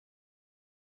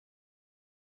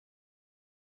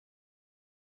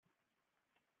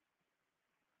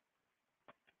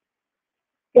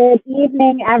Good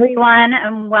evening, everyone,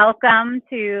 and welcome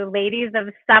to Ladies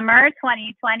of Summer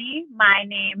 2020. My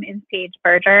name is Paige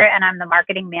Berger, and I'm the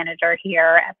marketing manager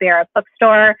here at Barrett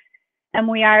Bookstore. And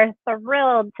we are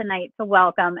thrilled tonight to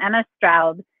welcome Emma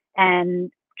Straub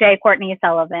and Courtney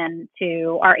Sullivan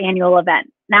to our annual event.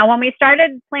 Now, when we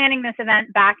started planning this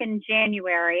event back in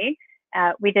January,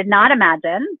 we did not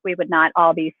imagine we would not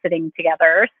all be sitting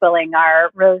together, spilling our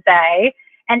rosé.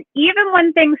 And even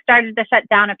when things started to shut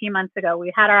down a few months ago,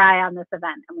 we had our eye on this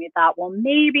event and we thought, well,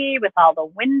 maybe with all the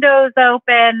windows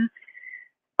open,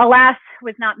 alas,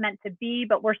 was not meant to be,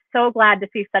 but we're so glad to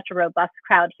see such a robust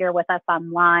crowd here with us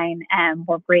online, and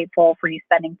we're grateful for you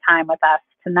spending time with us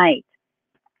tonight.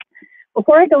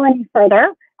 Before I go any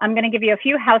further, I'm going to give you a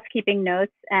few housekeeping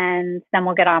notes and then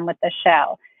we'll get on with the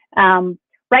show.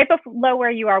 Right below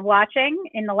where you are watching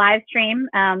in the live stream,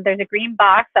 there's a green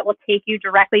box that will take you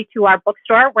directly to our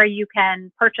bookstore where you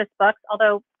can purchase books,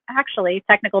 although actually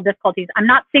technical difficulties, I'm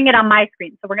not seeing it on my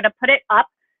screen. So we're going to put it up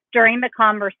during the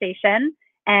conversation.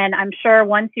 And I'm sure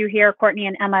once you hear Courtney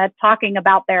and Emma talking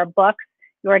about their books,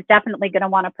 you are definitely going to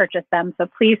want to purchase them. So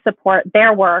please support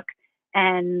their work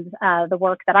and the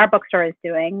work that our bookstore is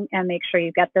doing, and make sure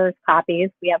you get those copies.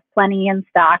 We have plenty in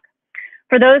stock.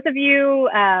 For those of you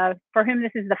for whom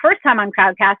this is the first time on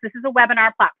Crowdcast, this is a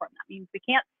webinar platform. That means we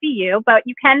can't see you, but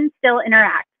you can still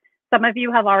interact. Some of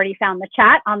you have already found the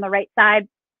chat on the right side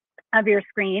of your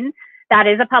screen. That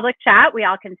is a public chat. We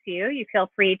all can see you. You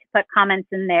feel free to put comments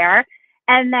in there.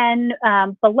 And then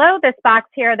below this box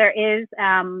here, there is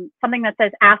something that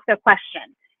says ask a question.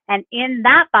 And in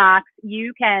that box,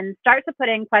 you can start to put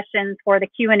in questions for the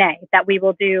Q&A that we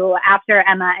will do after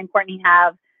Emma and Courtney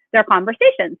have their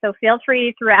conversation. So feel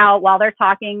free throughout while they're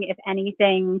talking, if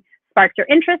anything sparks your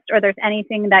interest or there's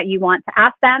anything that you want to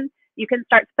ask them, you can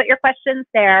start to put your questions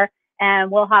there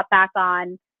and we'll hop back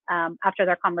on after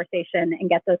their conversation and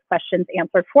get those questions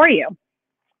answered for you.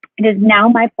 It is now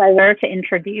my pleasure to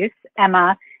introduce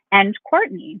Emma and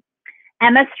Courtney.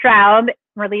 Emma Straub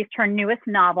released her newest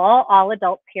novel, All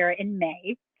Adults Here, in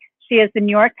May. She is the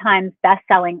New York Times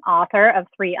bestselling author of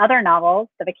 3 other novels,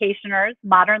 The Vacationers,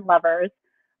 Modern Lovers,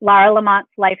 Lara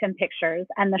Lamont's Life in Pictures,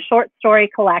 and the short story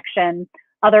collection,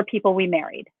 Other People We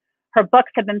Married. Her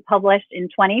books have been published in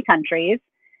 20 countries.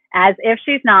 As if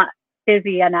she's not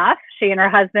busy enough, she and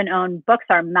her husband own Books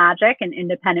Are Magic, an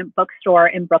independent bookstore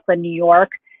in Brooklyn, New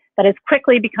York, that has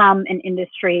quickly become an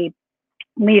industry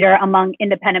leader among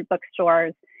independent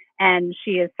bookstores. And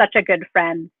she is such a good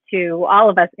friend to all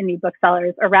of us indie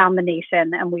booksellers around the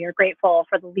nation, and we are grateful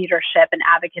for the leadership and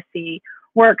advocacy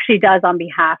work she does on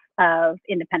behalf of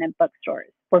independent bookstores.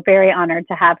 We're very honored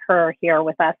to have her here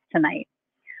with us tonight.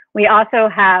 We also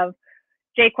have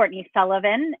Courtney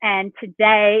Sullivan, and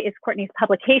today is Courtney's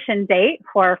publication date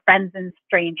for Friends and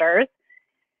Strangers.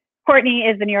 Courtney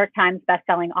is the New York Times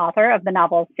bestselling author of the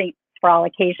novels Saints for All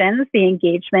Occasions, The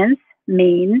Engagements,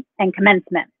 Maine, and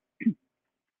Commencement.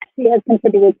 She has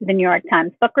contributed to the New York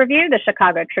Times Book Review, the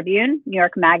Chicago Tribune, New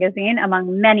York Magazine,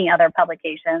 among many other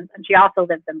publications, and she also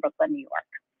lives in Brooklyn, New York.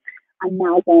 I'm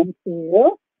now going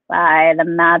to, by the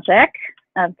magic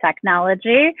of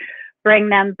technology, bring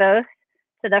them both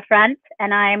to the front,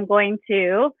 and I'm going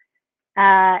to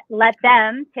let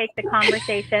them take the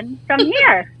conversation from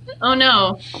here. Oh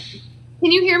no.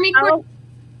 Can you hear me, Courtney?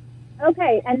 Oh,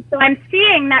 okay, and so I'm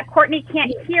seeing that Courtney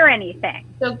can't hear anything.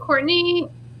 So Courtney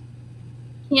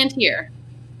can't hear.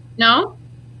 No?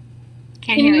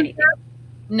 Can't hear anything.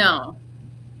 No.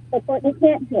 So Courtney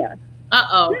can't hear.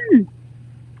 Uh-oh.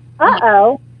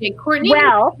 Uh-oh. Okay, Courtney.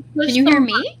 Well, can you hear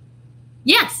me?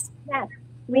 Yes. Yes,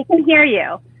 we can hear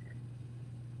you.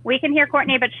 We can hear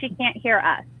Courtney, but she can't hear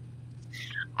us.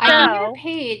 I can hear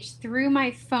Paige through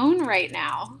my phone right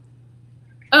now.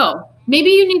 Oh, maybe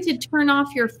you need to turn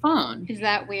off your phone. Is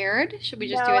that weird? Should we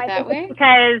just do it that way?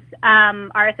 Because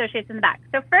our associates in the back.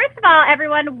 So first of all,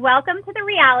 everyone, welcome to the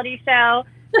reality show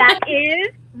that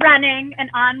is running an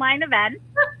online event.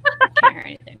 Can't hear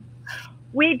anything.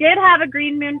 We did have a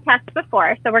green moon test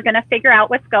before, so we're going to figure out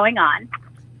what's going on.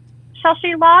 Shall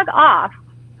she log off?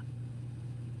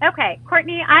 Okay,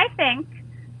 Courtney, I think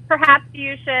perhaps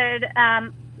you should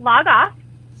log off,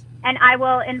 and I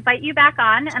will invite you back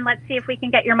on, and let's see if we can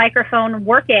get your microphone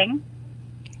working.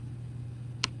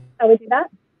 Shall we do that?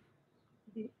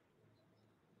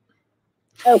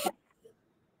 Okay.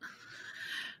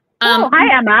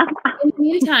 Hi, Emma.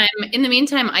 In the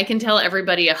meantime, I can tell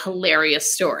everybody a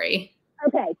hilarious story.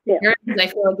 Okay, too. I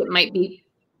feel like it might be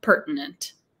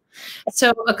pertinent.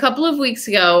 So a couple of weeks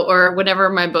ago, or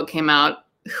whenever my book came out,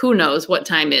 who knows what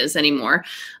time is anymore,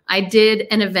 I did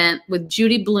an event with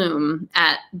Judy Blume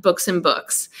at Books and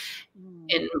Books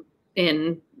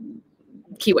in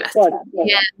Key West. Florida.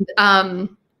 Yeah. And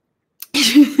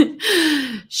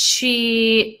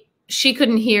she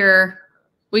couldn't hear.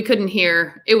 We couldn't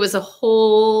hear. It was a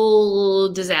whole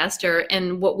disaster.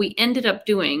 And what we ended up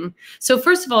doing, so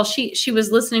first of all, she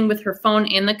was listening with her phone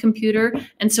and the computer.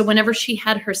 And so whenever she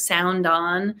had her sound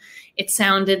on, it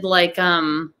sounded like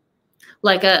a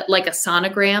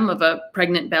sonogram of a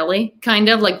pregnant belly, kind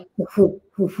of like,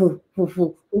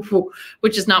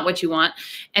 which is not what you want.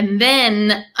 And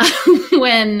then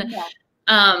when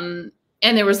and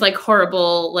there was like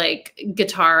horrible like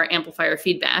guitar amplifier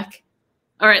feedback.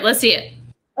 All right, let's see it.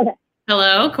 Okay.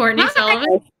 Hello, Courtney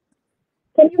Sullivan.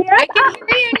 Can you hear us? I can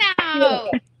hear you now.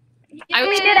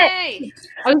 We did it.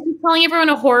 I was just telling everyone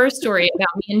a horror story about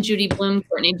me and Judy Blume,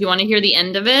 Courtney. Do you want to hear the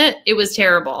end of it? It was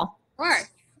terrible. Of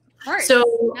course. So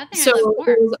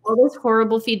there was all this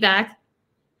horrible feedback.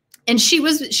 And she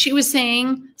was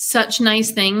saying such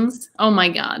nice things. Oh my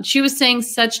God. She was saying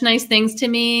such nice things to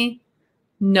me.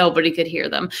 Nobody could hear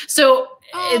them. So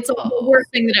it's the worst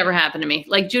thing that ever happened to me.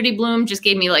 Like Judy Blume just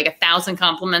gave me like 1,000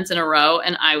 compliments in a row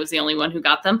and I was the only one who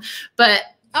got them. But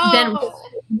then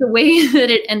the way that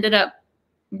it ended up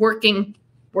working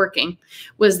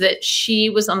was that she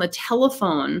was on the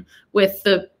telephone with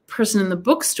the person in the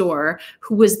bookstore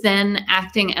who was then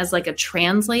acting as like a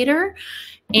translator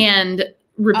and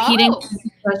repeating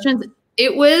questions.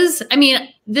 It was, I mean,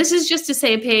 this is just to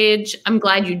say, Paige, I'm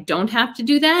glad you don't have to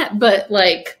do that, but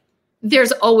like,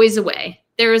 there's always a way.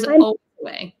 There is always a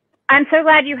way. I'm so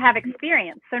glad you have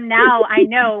experience. So now I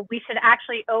know we should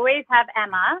actually always have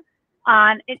Emma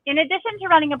on, in addition to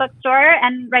running a bookstore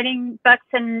and writing books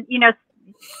and, you know,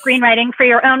 screenwriting for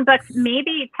your own books,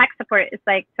 maybe tech support is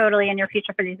like totally in your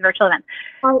future for these virtual events.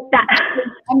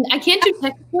 I can't do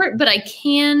tech support, but I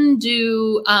can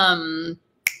do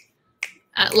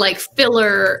like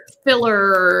filler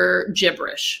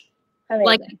gibberish. Amazing.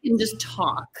 Like I can just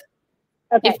talk.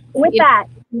 Okay. With that,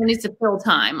 when it's to fill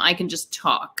time, I can just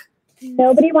talk.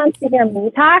 Nobody wants to hear me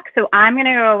talk, so I'm going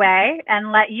to go away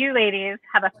and let you ladies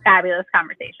have a fabulous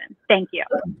conversation. Thank you.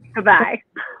 Goodbye.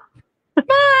 Bye.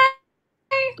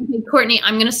 Okay, Courtney,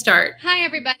 I'm going to start. Hi,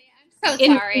 everybody. I'm so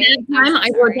sorry. In that time, I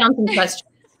wrote down some questions.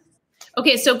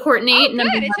 Okay, so Courtney. Oh,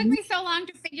 good. It took me so long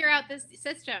to figure out this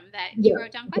system that you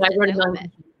wrote down questions. I wrote it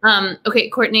down. Okay,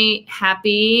 Courtney,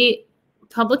 happy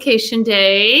publication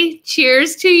day.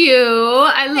 Cheers to you.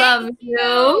 I love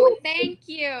you. Thank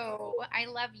you. I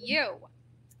love you.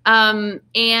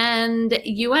 And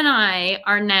you and I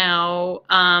are now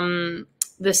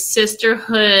the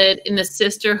sisterhood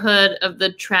of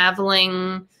the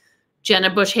traveling Jenna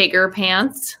Bush Hager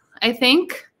pants, I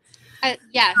think.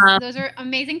 Yes, those are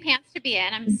amazing pants to be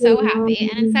in. I'm so happy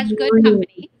and in such good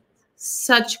company.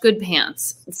 Such good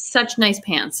pants. Such nice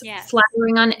pants. Yes.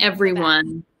 Flattering on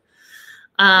everyone.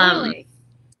 Totally.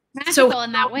 Magical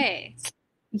in that way.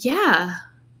 Yeah.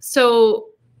 So,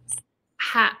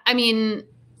 how do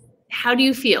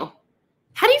you feel?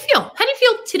 How do you feel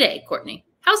today, Courtney?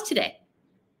 How's today?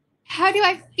 How do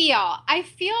I feel? I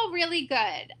feel really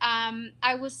good.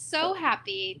 I was so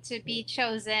happy to be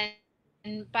chosen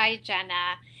by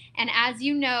Jenna. And as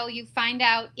you know, you find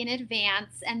out in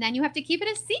advance and then you have to keep it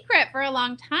a secret for a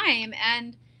long time.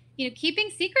 And, you know, keeping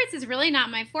secrets is really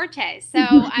not my forte. So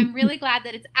I'm really glad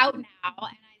that it's out now and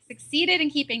I succeeded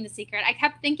in keeping the secret. I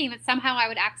kept thinking that somehow I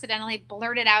would accidentally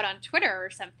blurt it out on Twitter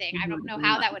or something. I don't know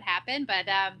how that would happen, but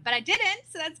I didn't.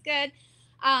 So that's good.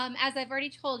 As I've already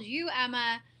told you,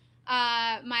 Emma,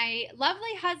 my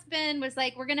lovely husband was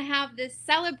like, we're going to have this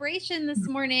celebration this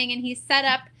morning. And he set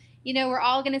up, you know, we're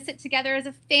all going to sit together as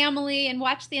a family and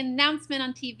watch the announcement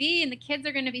on TV. And the kids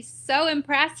are going to be so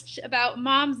impressed about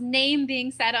mom's name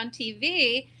being said on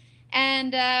TV.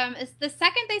 And the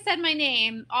second they said my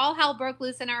name, all hell broke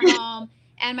loose in our home.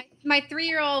 And my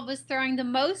 3-year-old was throwing the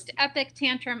most epic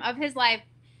tantrum of his life,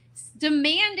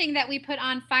 demanding that we put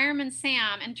on Fireman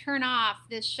Sam and turn off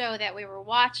this show that we were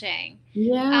watching.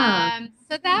 Yeah.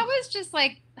 So that was just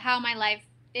like how my life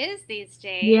is these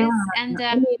days. Yeah.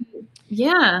 And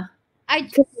yeah.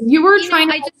 You just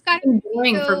got a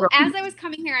review, as I was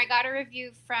coming here, I got a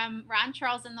review from Ron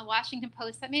Charles in the Washington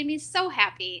Post that made me so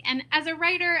happy. And as a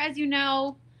writer, as you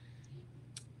know,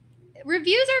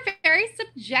 reviews are very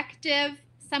subjective.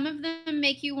 Some of them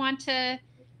make you want to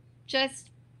just,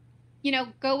 you know,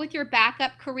 go with your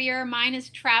backup career. Mine is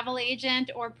travel agent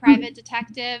or private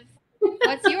detective.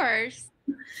 What's yours?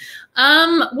 Well,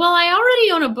 I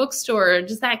already own a bookstore.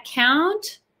 Does that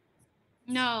count?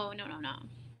 No.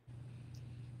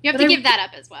 You have to give that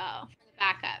up as well for the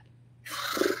backup.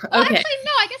 Well, okay. Actually,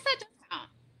 no, I guess that does count.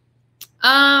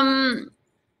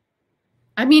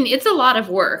 I mean, it's a lot of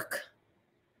work.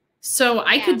 So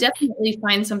I could definitely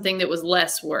find something that was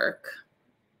less work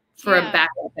for a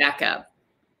backup.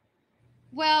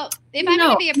 Well, if I'm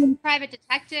going to be a private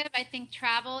detective, I think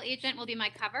travel agent will be my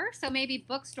cover. So maybe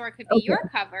bookstore could be your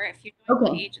cover if you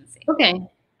join the agency. Okay.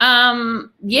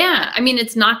 Yeah. I mean,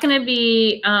 it's not going to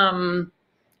be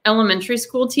elementary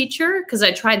school teacher, because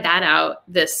I tried that out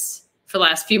for the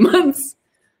last few months,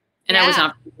 and I was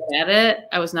not very good at it.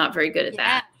 I was not very good at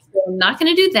that. So I'm not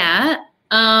going to do that.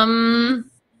 I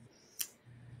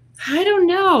don't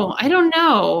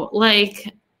know.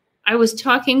 Like, I was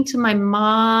talking to my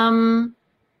mom.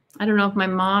 I don't know if my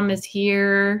mom is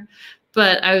here,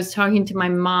 but I was talking to my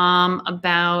mom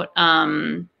about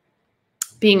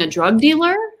being a drug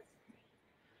dealer.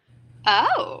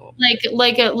 Oh, like a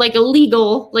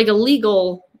legal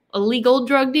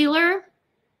drug dealer.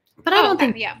 But I don't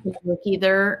think that would work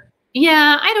either.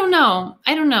 Yeah, I don't know.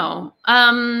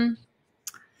 I'm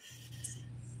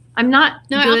not.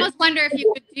 No, good. I almost wonder if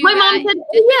you could do my that. Mom said,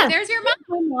 oh, yes. There's your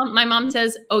mom. My mom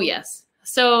says, oh, yes.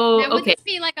 So, now, would this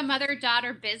be like a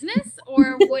mother-daughter business,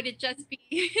 or would it just be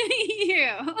you?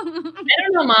 I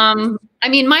don't know, Mom. I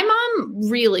mean, my mom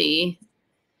really,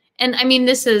 and I mean,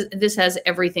 this has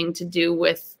everything to do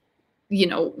with,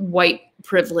 white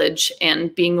privilege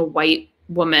and being a white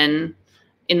woman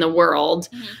in the world.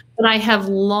 Mm-hmm. But I have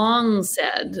long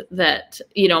said that,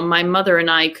 my mother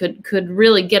and I could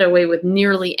really get away with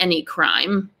nearly any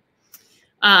crime.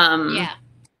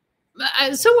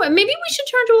 So maybe we should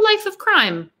turn to a life of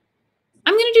crime.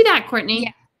 I'm going to do that,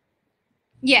 Courtney.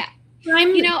 Yeah.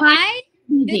 I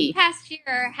this past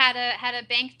year had a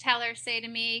bank teller say to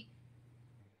me,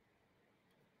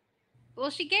 well,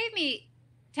 she gave me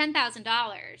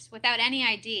 $10,000 without any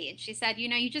ID. And she said,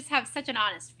 you just have such an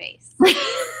honest face.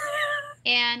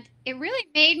 And it really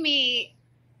made me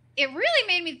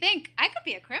think I could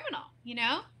be a criminal,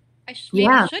 I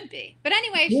should be. But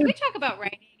anyway, should we talk about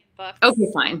writing books?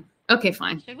 Okay,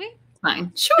 fine. Should we?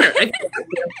 Fine. Sure. If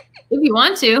you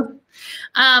want to.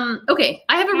 Okay.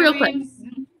 I have a real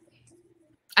question.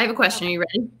 I have a question. Are you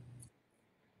ready?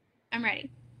 I'm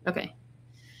ready. Okay.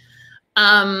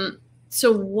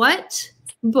 So what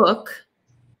book,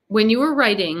 when you were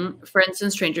writing Friends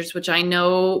and Strangers, which I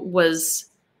know was,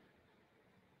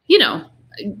 you've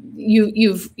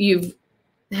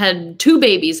had 2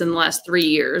 babies in the last 3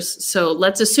 years. So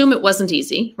let's assume it wasn't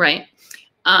easy, right?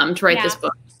 To write this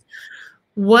book.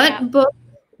 What book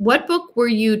were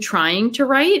you trying to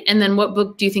write? And then what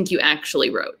book do you think you actually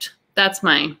wrote? That's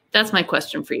my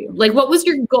question for you. Like, what was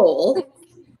your goal?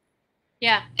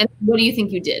 Yeah. And what do you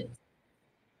think you did?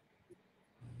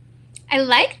 I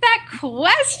like that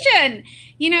question.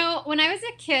 When I was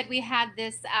a kid, we had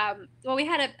this, we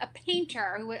had a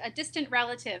painter, a distant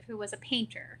relative who was a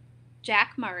painter,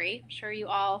 Jack Murray. I'm sure you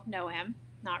all know him.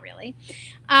 Not really.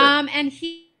 And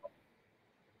he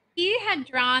had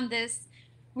drawn this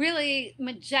really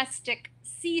majestic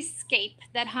seascape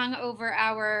that hung over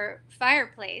our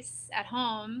fireplace at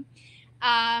home,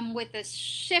 with this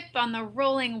ship on the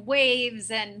rolling waves.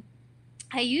 And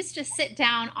I used to sit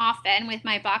down often with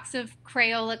my box of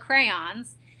Crayola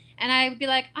crayons, and I would be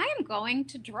like, I am going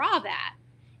to draw that.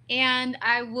 And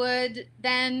I would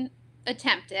then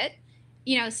attempt it,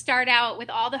 start out with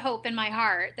all the hope in my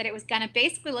heart that it was going to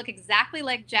basically look exactly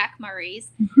like Jack Murray's.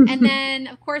 And then,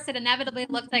 of course, it inevitably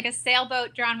looked like a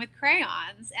sailboat drawn with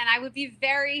crayons, and I would be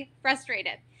very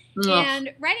frustrated. Ugh.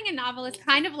 And writing a novel is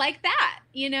kind of like that,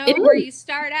 where you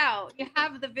start out, you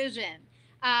have the vision.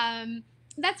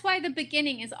 That's why the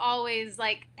beginning is always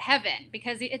like heaven,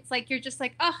 because it's like you're just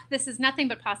like, oh, this is nothing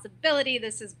but possibility.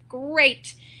 This is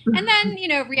great. And then,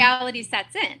 reality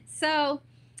sets in. So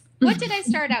what did I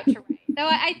start out to write? So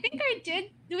I think I did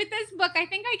with this book. I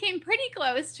think I came pretty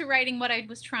close to writing what I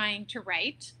was trying to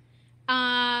write.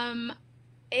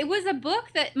 It was a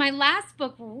book that my last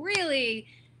book really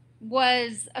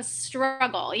was a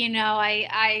struggle.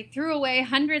 I threw away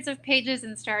hundreds of pages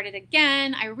and started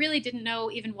again. I really didn't know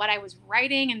even what I was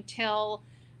writing until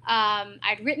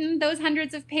I'd written those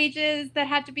hundreds of pages that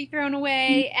had to be thrown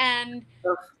away. And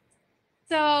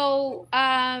so,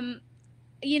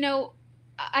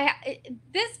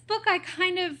 this book, I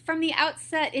kind of, from the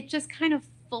outset, it just kind of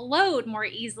flowed more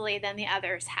easily than the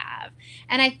others have.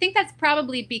 And I think that's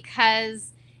probably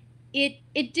because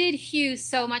it did hew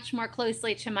so much more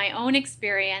closely to my own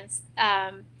experience,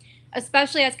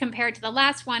 especially as compared to the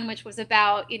last one, which was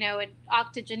about, an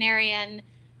octogenarian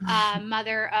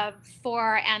mother of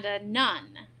 4 and a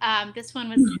nun. This one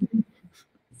was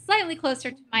slightly closer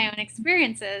to my own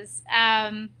experiences.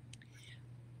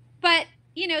 But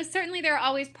certainly there are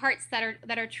always parts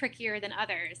that are trickier than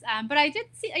others. But I did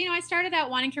see, I started out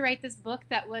wanting to write this book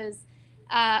that was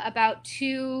about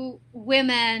two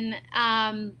women,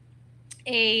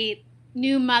 a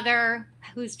new mother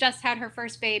who's just had her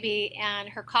first baby and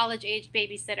her college-age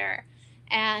babysitter,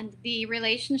 and the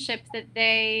relationship that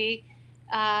they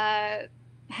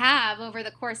have over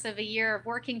the course of a year of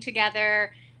working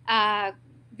together,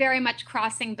 very much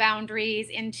crossing boundaries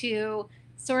into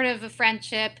sort of a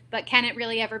friendship, but can it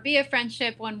really ever be a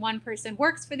friendship when one person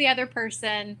works for the other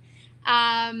person?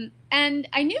 And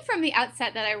I knew from the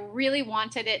outset that I really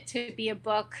wanted it to be a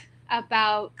book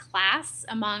about class,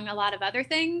 among a lot of other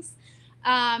things.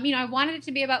 I wanted it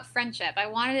to be about friendship. I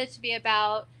wanted it to be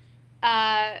about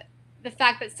the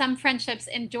fact that some friendships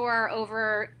endure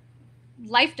over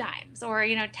lifetimes, or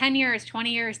 10 years,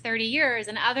 20 years, 30 years,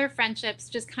 and other friendships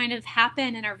just kind of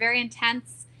happen and are very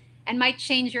intense and might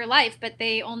change your life, but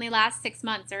they only last 6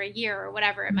 months or a year or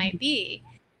whatever it might be.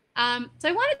 So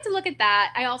I wanted to look at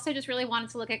that. I also just really wanted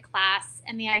to look at class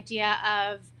and the idea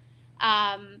of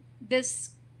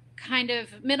this kind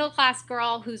of middle-class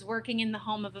girl who's working in the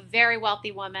home of a very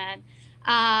wealthy woman,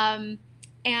 and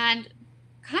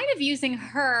kind of using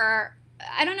her.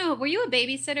 I don't know, were you a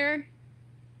babysitter?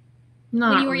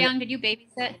 Not when you were really. young, did you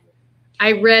babysit?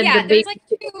 I read the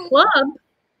Babysitters Club.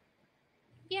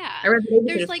 Yeah. I read the Babysitters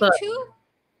There's like Club. two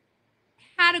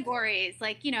categories,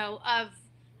 of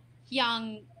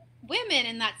young women,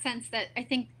 in that sense that I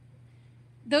think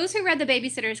those who read the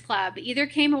Babysitters Club either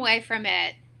came away from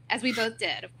it, as we both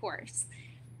did, of course,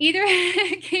 either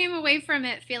came away from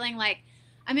it feeling like,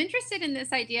 I'm interested in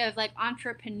this idea of like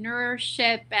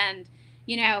entrepreneurship and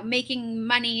making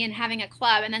money and having a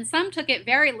club. And then some took it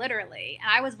very literally.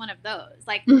 And I was one of those.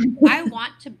 Like, I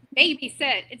want to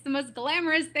babysit. It's the most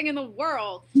glamorous thing in the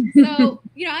world. So,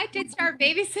 I did start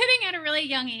babysitting at a really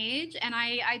young age. And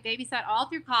I babysat all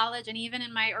through college and even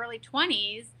in my early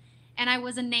 20s. And I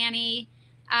was a nanny.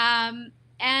 And,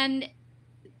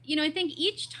 I think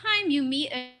each time you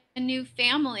meet a new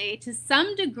family to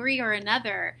some degree or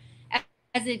another,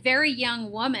 as a very young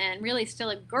woman, really still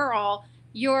a girl,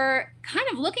 you're kind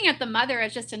of looking at the mother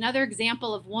as just another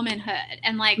example of womanhood,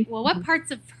 and like, well, what parts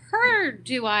of her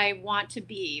do I want to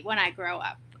be when I grow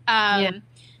up?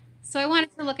 So I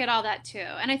wanted to look at all that too.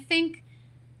 And I think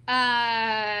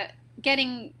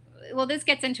this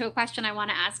gets into a question I want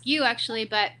to ask you actually,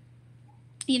 but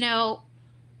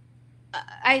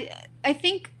I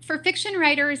think for fiction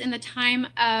writers in the time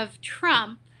of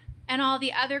Trump and all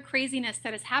the other craziness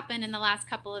that has happened in the last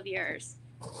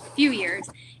few years,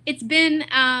 it's been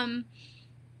a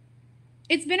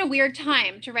weird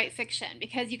time to write fiction,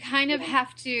 because you kind of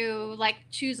have to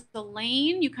choose the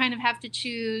lane. You kind of have to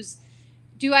choose,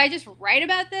 do I just write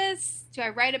about this? Do I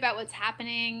write about what's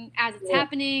happening as it's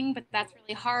happening? But that's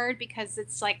really hard because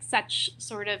it's like such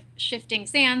sort of shifting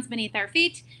sands beneath our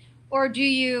feet. Or do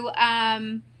you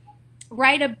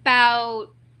write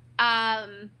about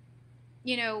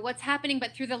what's happening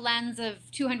but through the lens of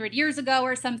 200 years ago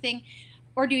or something?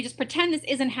 Or do you just pretend this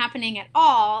isn't happening at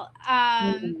all?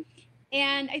 And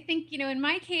I think, in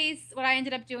my case, what I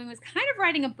ended up doing was kind of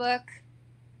writing a book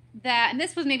and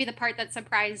this was maybe the part that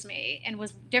surprised me and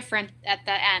was different at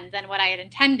the end than what I had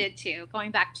intended to,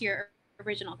 going back to your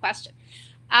original question,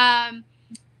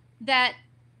 that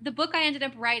the book I ended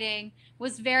up writing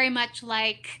was very much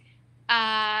like,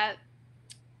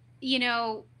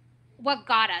 what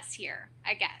got us here,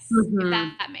 I guess, if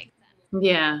that makes sense.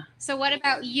 Yeah. So what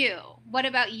about you? What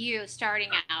about you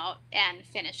starting out and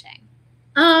finishing?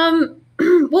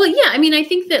 Well, yeah, I mean, I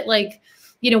think that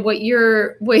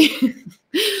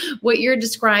what you're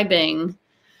describing,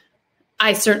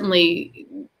 I certainly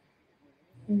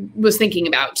was thinking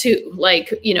about too.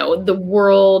 The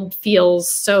world felt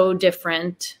so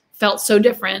different,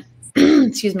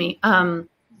 excuse me,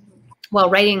 while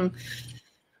writing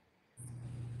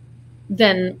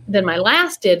than my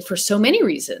last did, for so many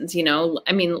reasons.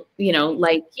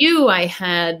 Like you, I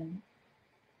had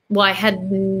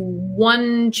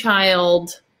one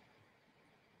child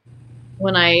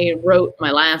when I wrote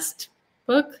my last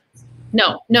book.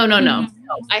 No.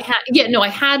 I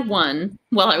had one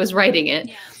while I was writing it.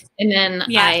 Yeah. And then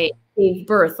I gave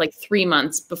birth 3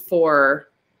 months before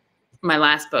my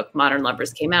last book, Modern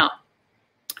Lovers, came out.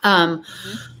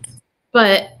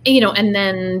 But, and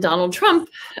then Donald Trump,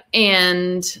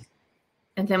 and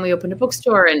then we opened a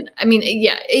bookstore. And I mean,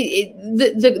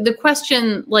 the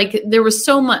question, there was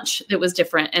so much that was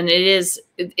different. And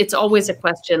it's always a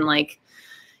question,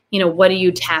 what do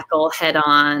you tackle head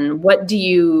on? What do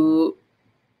you,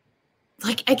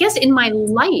 I guess in my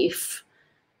life,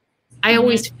 I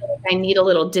always feel like I need a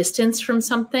little distance from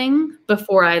something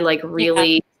before I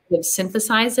really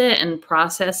synthesize it and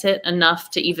process it enough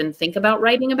to even think about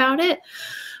writing about it.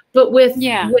 But with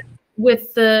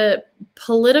the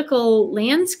political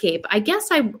landscape, I guess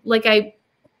I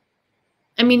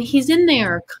mean, he's in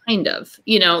there kind of,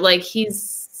 you know, like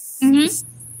he's the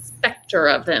specter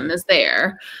of him is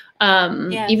there.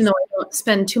 Even though I don't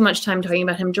spend too much time talking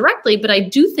about him directly, but I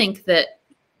do think that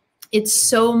it's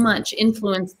so much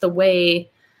influenced the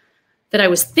way that I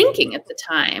was thinking at the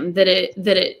time that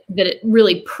it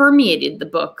really permeated the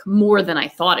book more than I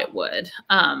thought it would.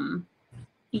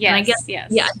 Yes, I guess, yes.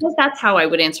 Yeah, I guess that's how I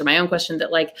would answer my own question,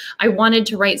 that like I wanted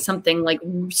to write something like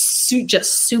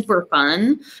just super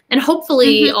fun, and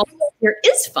hopefully all here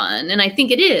is fun, and I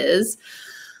think it is.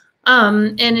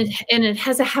 And it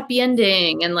has a happy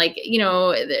ending, and like, you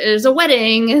know, there's a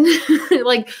wedding, and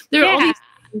like there are all these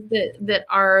things that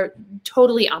are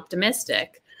totally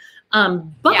optimistic.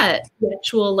 But the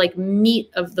actual like meat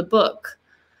of the book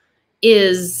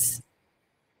is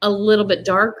a little bit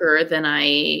darker than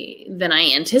I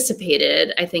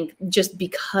anticipated. I think just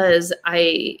because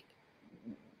I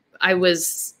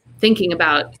was thinking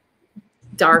about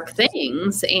dark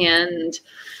things, and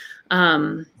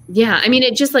yeah, I mean,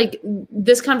 it just like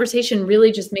this conversation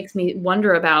really just makes me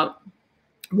wonder about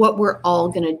what we're all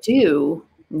gonna do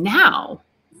now.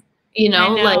 You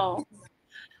know,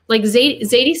 like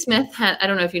Zadie Smith had, I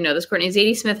don't know if you know this, Courtney.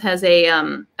 Zadie Smith has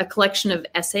a collection of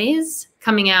essays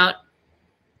coming out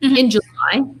in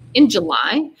July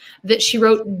that she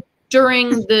wrote during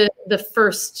the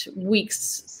first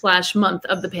weeks / month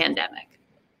of the pandemic.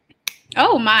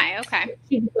 Oh my, okay.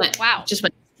 Just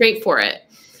went straight for it,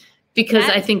 because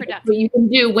I think that's what you can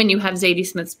do when you have Zadie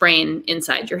Smith's brain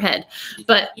inside your head.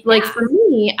 But like for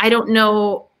me, I don't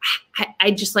know.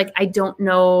 I don't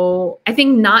know. I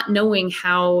think not knowing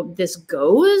how this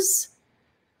goes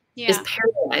is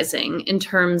paralyzing in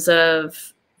terms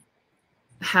of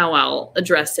how I'll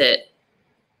address it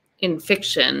in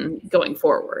fiction going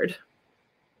forward.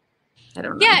 I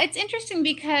don't know. Yeah, it's interesting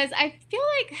because I feel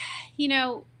like, you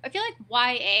know,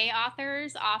 YA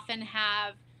authors often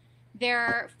have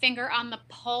their finger on the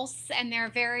pulse, and they're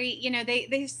very, you know, they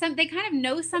kind of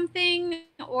know something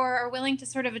or are willing to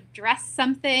sort of address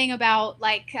something about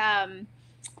like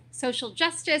social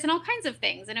justice and all kinds of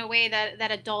things in a way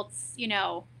that adults, you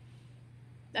know,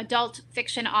 adult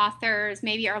fiction authors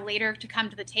maybe are later to come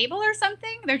to the table or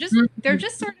something. They're just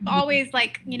sort of always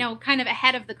like, you know, kind of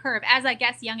ahead of the curve, as I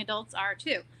guess young adults are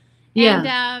too.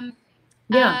 And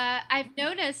I've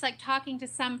noticed, like talking to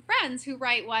some friends who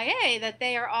write YA, that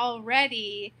they are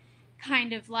already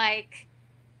kind of like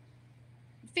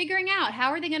figuring out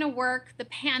how are they going to work the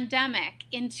pandemic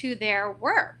into their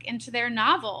work, into their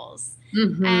novels,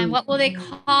 and what will they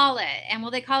call it, and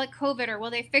will they call it COVID, or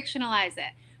will they fictionalize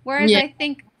it? Whereas I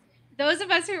think those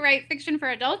of us who write fiction for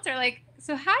adults are like,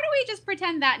 so how do we just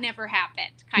pretend that never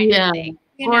happened, kind of thing?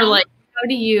 You know? Like, how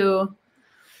do you?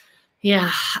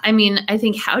 Yeah, I mean, I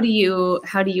think how do you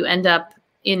end up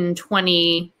in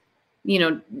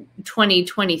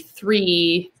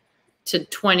 2023 to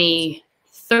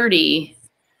 2030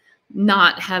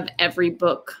 not have every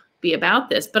book be about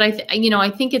this? But I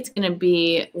think it's going to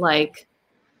be like,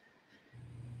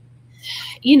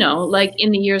 you know, like in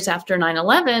the years after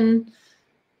 9/11,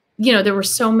 you know, there were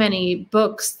so many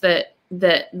books that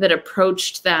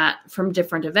approached that from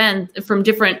different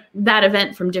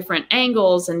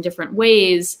angles and different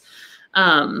ways.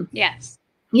 Yes.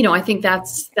 You know, I think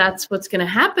that's what's going to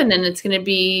happen, and it's going to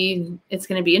be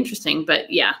interesting. But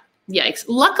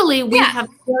luckily we have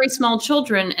very small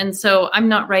children, and so I'm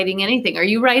not writing anything. Are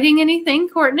you writing anything,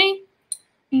 Courtney?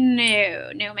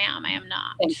 No, ma'am, I am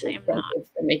not.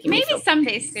 Maybe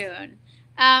someday soon.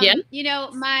 You know,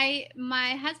 my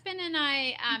husband and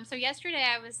I, so yesterday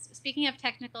I was, speaking of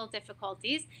technical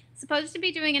difficulties, supposed to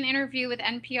be doing an interview with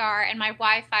NPR, and my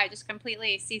Wi-Fi just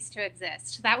completely ceased to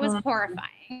exist. That was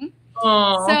horrifying.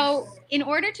 So in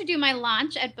order to do my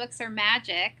launch at Books Are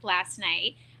Magic last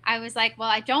night, I was like, well,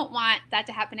 I don't want that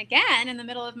to happen again in the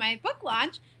middle of my book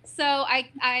launch. So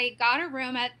I got a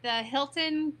room at the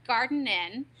Hilton Garden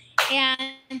Inn,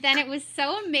 and then it was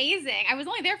so amazing. I was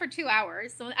only there for 2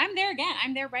 hours, so I'm there again.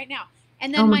 I'm there right now.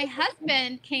 And then my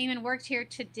husband came and worked here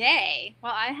today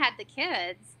while I had the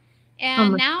kids.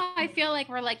 And now I feel like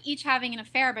we're like each having an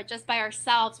affair, but just by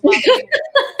ourselves. While it's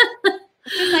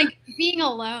just like being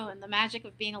alone, the magic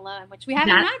of being alone, which we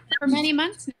haven't had for many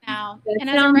months now. And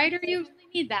as a writer, you really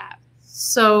need that.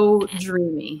 So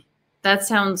dreamy. That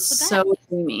sounds so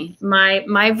dreamy.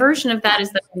 My version of that is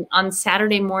that on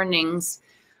Saturday mornings,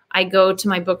 I go to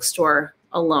my bookstore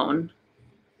alone.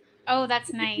 Oh,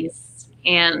 that's nice.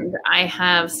 And I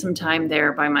have some time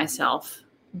there by myself.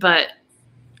 But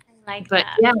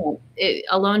that. Yeah,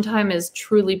 alone time is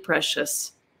truly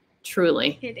precious.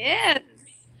 Truly. It is.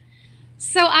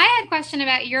 So I had a question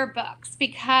about your books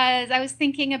because I was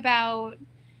thinking about,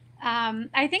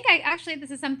 I think actually, this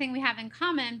is something we have in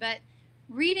common, but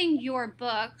reading your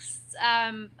books,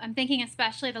 I'm thinking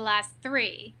especially the last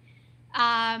three,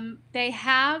 they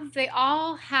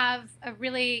all have a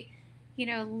really,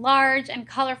 large and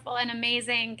colorful and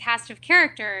amazing cast of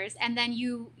characters. And then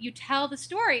you tell the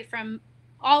story from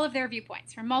all of their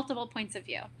viewpoints, from multiple points of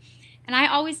view. And I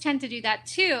always tend to do that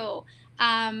too.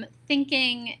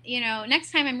 Thinking,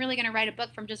 next time I'm really going to write a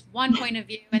book from just one point of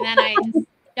view, and then I just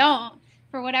don't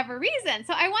for whatever reason.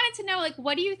 So I wanted to know, like,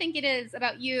 what do you think it is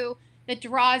about you that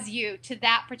draws you to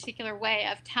that particular way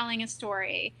of telling a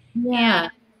story? Yeah.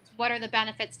 And what are the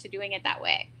benefits to doing it that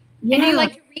way? Yeah. And you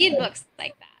like to read books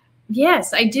like that?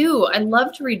 Yes, I do. I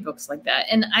love to read books like that.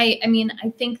 And I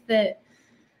think that,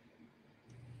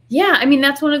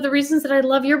 that's one of the reasons that I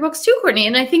love your books too, Courtney.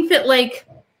 And I think that, like,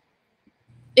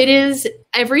 it is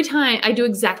every time I do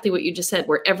exactly what you just said,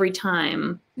 where every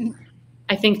time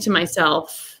I think to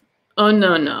myself, oh,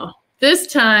 no, this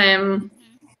time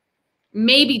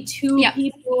maybe two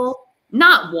people,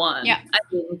 not one. Yeah. I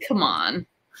mean, come on.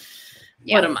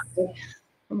 Yeah.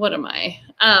 What am I?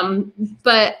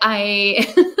 But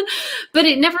but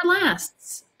it never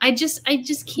lasts. I just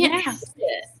can't help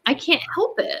it. I can't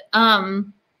help it.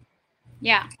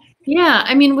 Yeah.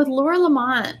 I mean, with Laura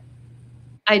Lamont,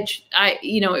 I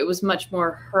it was much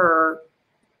more her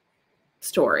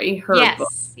story, her book.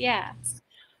 Yeah.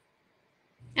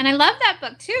 And I love that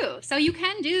book too. So you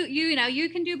can do, you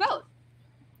can do both.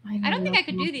 I don't think I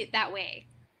could do it that way.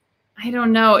 I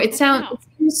don't know. It seems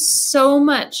so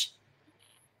much.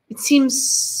 It seems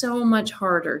so much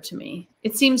harder to me.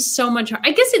 It seems so much.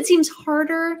 I guess it seems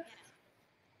harder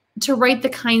to write the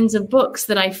kinds of books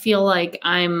that I feel like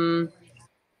I'm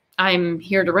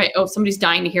here to write. Oh, somebody's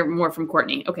dying to hear more from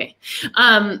Courtney. Okay.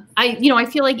 I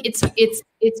feel like it's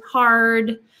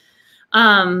hard.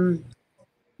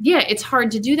 It's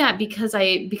hard to do that because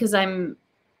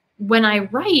when I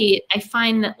write, I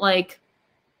find that, like,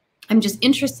 I'm just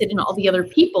interested in all the other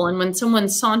people. And when someone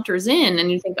saunters in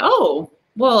and you think, oh,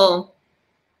 well,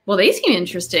 they seem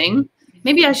interesting,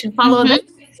 maybe I should follow them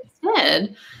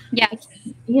instead. Yeah.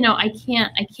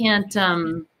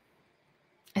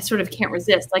 I sort of can't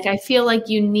resist. Like, I feel like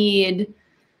you need,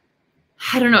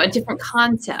 I don't know, a different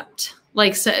concept,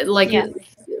 something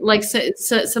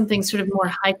sort of more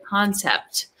high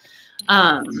concept,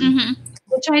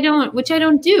 which I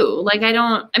don't do. Like,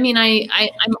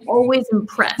 I'm always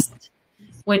impressed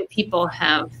when people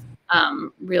have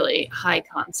really high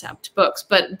concept books,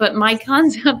 but my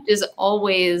concept is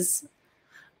always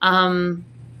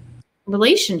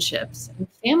relationships and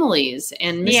families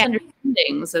and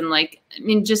misunderstandings. And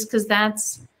just because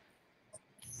that's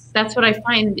what I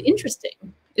find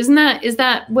interesting. Is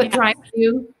that what drives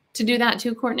you to do that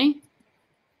too, Courtney?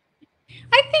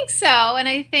 I think so. And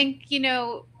I think,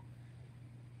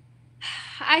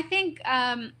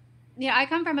 I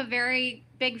come from a very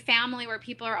big family where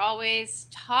people are always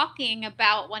talking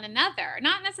about one another,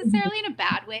 not necessarily in a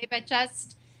bad way, but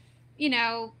just,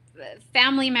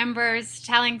 family members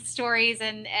telling stories,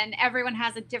 and everyone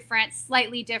has a different,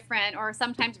 slightly different, or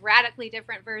sometimes radically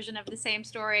different version of the same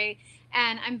story.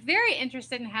 And I'm very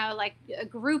interested in how, like, a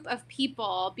group of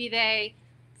people, be they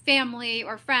family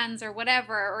or friends or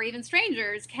whatever, or even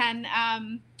strangers, can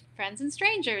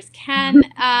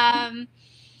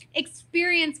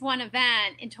experience one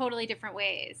event in totally different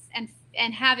ways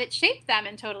and have it shape them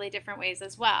in totally different ways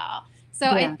as well. So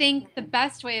I think the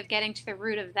best way of getting to the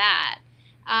root of that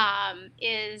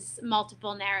is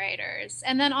multiple narrators.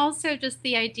 And then also just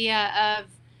the idea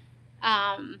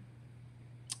of,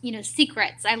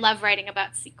 secrets. I love writing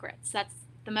about secrets. That's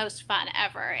the most fun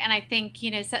ever. And I think,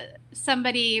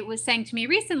 somebody was saying to me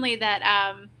recently that,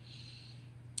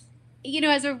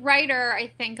 as a writer, I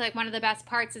think, like, one of the best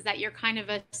parts is that you're kind of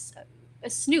a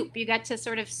snoop. You get to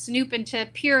sort of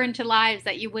peer into lives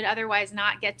that you would otherwise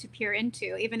not get to peer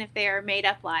into, even if they are made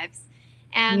up lives.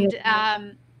 And,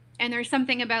 and there's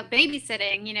something about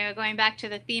babysitting, going back to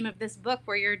the theme of this book,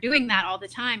 where you're doing that all the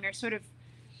time. You're sort of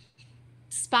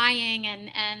spying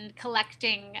and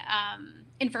collecting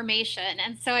information.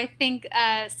 And so I think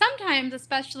sometimes,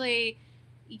 especially,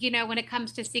 when it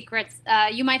comes to secrets,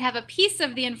 you might have a piece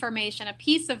of the information, a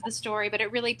piece of the story, but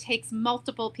it really takes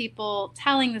multiple people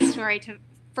telling the story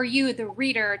for you, the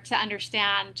reader, to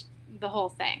understand the whole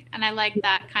thing. And I like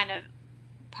that kind of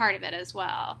part of it as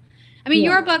well. I mean,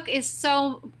 your book is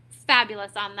so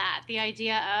fabulous on that. The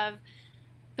idea of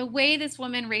the way this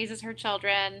woman raises her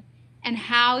children and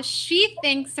how she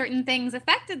thinks certain things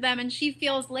affected them, and she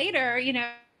feels later,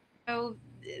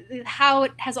 how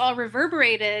it has all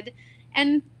reverberated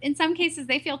And in some cases,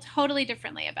 they feel totally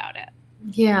differently about it.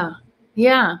 Yeah.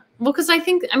 Yeah. Well, because I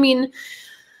think, I mean,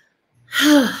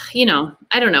 you know,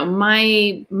 I don't know.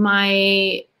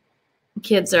 My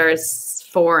kids are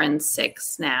 4 and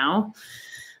 6 now.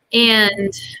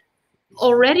 And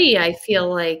already I feel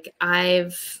like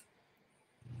I've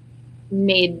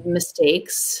made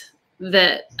mistakes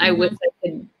that I wish I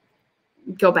could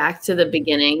go back to the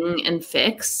beginning and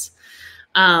fix.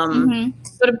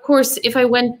 But of course, if I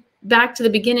went back to the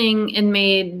beginning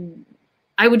and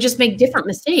I would just make different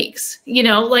mistakes, you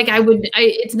know, like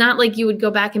it's not like you would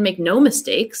go back and make no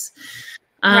mistakes.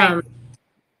 Right.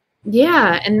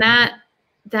 Yeah. And that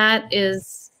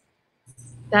is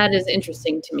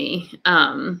interesting to me.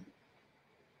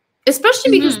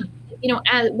 Especially because, you know,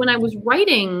 when I was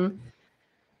writing,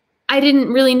 I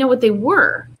didn't really know what they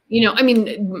were, you know, I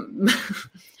mean,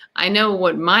 I know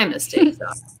what my mistakes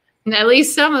are, at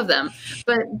least some of them,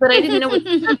 but I didn't know what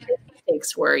the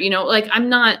mistakes were, you know, like I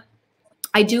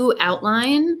do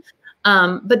outline,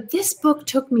 but this book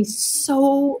took me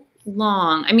so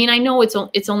long. I mean, I know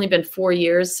it's only been 4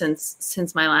 years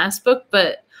since my last book,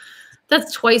 but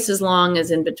that's twice as long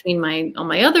as in between all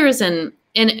my others. And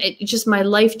it just, my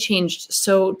life changed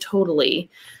so totally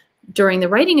during the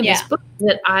writing of this book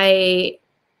that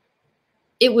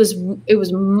it was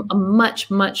a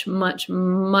much, much, much,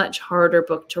 much harder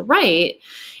book to write.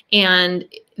 And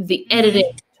the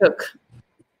editing took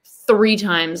 3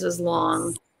 times as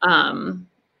long. And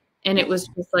it was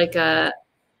just like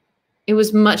it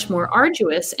was much more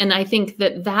arduous. And I think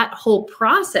that whole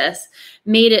process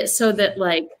made it so that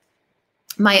like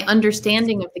my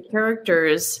understanding of the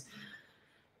characters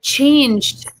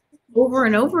changed over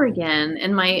and over again.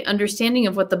 And my understanding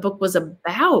of what the book was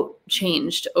about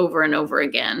changed over and over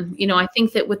again. You know, I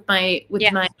think that with my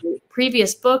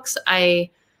previous books, I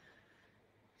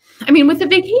mean, with The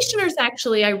Vacationers,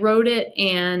 actually, I wrote it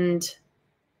and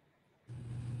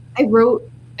I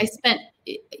spent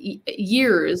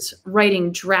years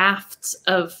writing drafts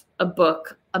of a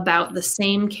book about the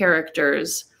same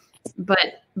characters,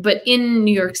 but in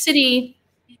New York City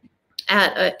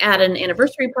at an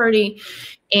anniversary party.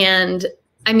 And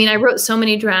I mean, I wrote so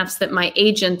many drafts that my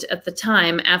agent at the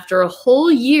time, after a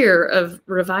whole year of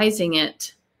revising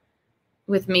it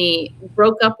with me,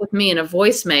 broke up with me in a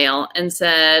voicemail and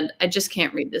said, I just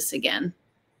can't read this again.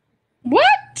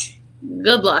 What?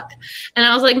 Good luck. And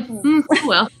I was like,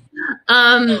 well,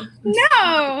 no.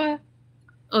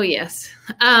 Oh yes.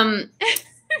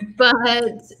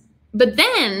 But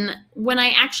then when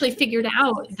I actually figured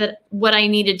out that what I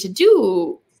needed to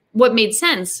do, what made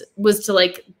sense was to,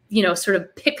 like, you know, sort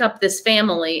of pick up this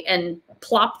family and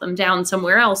plop them down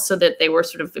somewhere else so that they were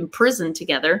sort of imprisoned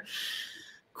together,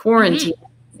 quarantine,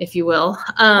 if you will.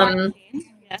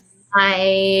 Yes.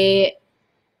 I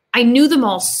knew them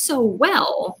all so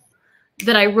well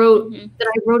that I wrote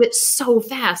it so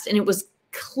fast, and it was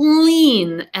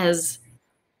clean as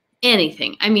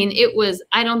anything. I mean,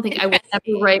 I don't think I would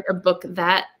ever write a book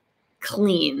that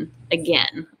clean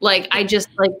again. Like, I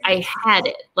had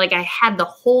it. Like, I had the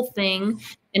whole thing.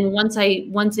 And once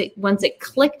it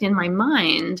clicked in my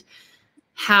mind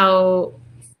how,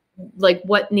 like,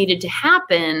 what needed to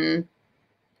happen,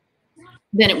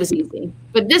 then it was easy.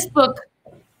 But this book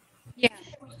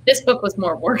was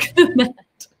more work than that.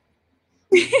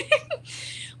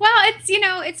 Well,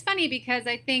 it's funny because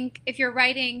I think if you're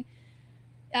writing,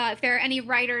 if there are any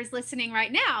writers listening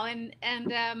right now and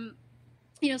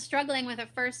struggling with a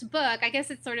first book, I guess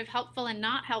it's sort of helpful and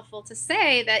not helpful to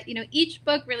say that, each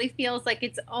book really feels like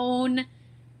its own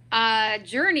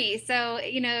journey. So,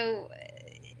 it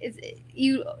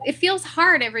feels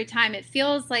hard every time. It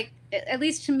feels like, at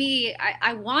least to me,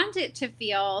 I want it to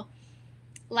feel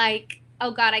like,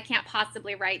 oh God, I can't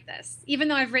possibly write this. Even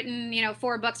though I've written,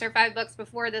 4 books or 5 books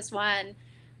before this one,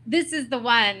 this is the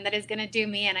one that is going to do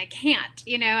me, and I can't,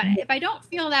 and if I don't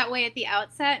feel that way at the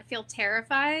outset, feel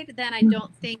terrified, then I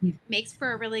don't think it makes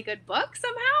for a really good book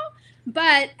somehow.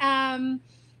 But, I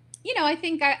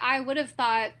think I would have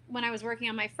thought when I was working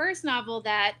on my first novel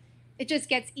that it just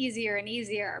gets easier and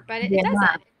easier, but it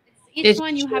doesn't. Each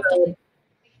one you have to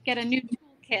get a new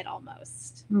toolkit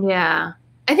almost. Yeah.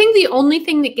 I think the only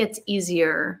thing that gets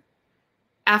easier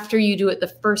after you do it the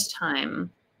first time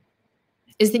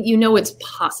is that it's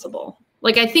possible.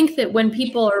 Like, I think that when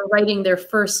people are writing their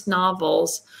first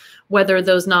novels, whether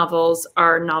those novels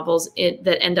are novels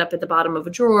that end up at the bottom of a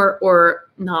drawer or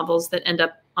novels that end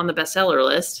up on the bestseller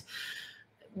list,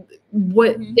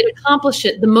 what it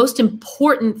accomplishes, the most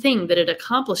important thing that it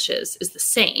accomplishes is the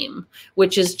same,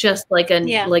 which is just like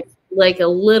like a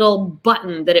little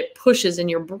button that it pushes in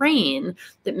your brain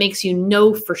that makes you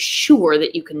know for sure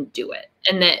that you can do it.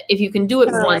 And that if you can do it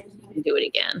once, you can do it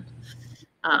again.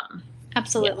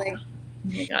 Absolutely. Yeah.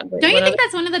 Oh my God. Wait, don't you think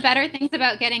that's one of the better things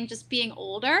about being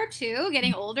older too,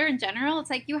 getting older in general?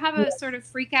 It's like you have a sort of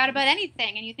freak out about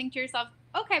anything and you think to yourself,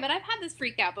 okay, but I've had this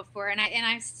freak out before and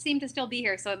I seem to still be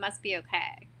here, so it must be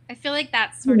okay. I feel like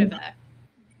that's sort of a,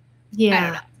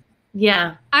 yeah.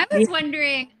 I was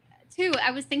wondering too,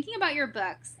 I was thinking about your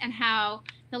books and how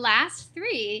the last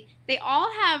 3, they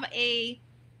all have a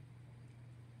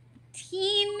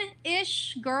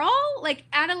teen-ish girl, like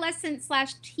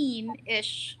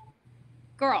adolescent/teen-ish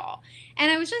girl. And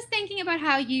I was just thinking about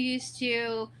how you used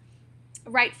to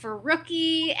write for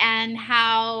Rookie and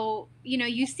how,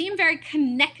 you seem very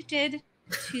connected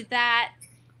to that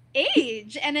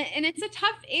age. And it's a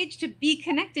tough age to be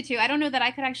connected to. I don't know that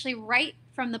I could actually write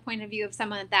from the point of view of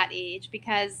someone at that age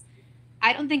because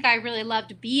I don't think I really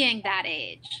loved being that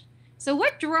age. So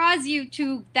what draws you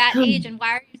to that age and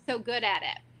why are you so good at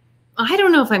it? I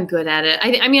don't know if I'm good at it.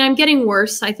 I mean, I'm getting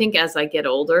worse, I think, as I get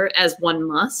older, as one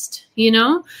must,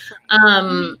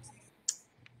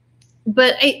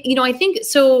 But I think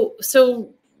so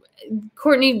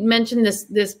Courtney mentioned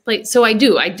this place. So I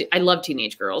love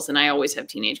teenage girls and I always have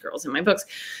teenage girls in my books.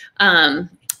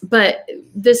 But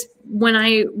when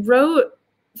I wrote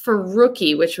for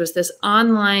Rookie, which was this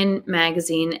online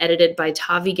magazine edited by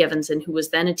Tavi Gevinson, who was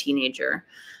then a teenager,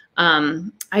 I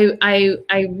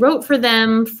wrote for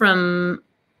them from,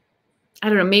 I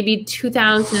don't know, maybe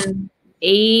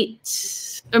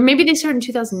 2008, or maybe they started in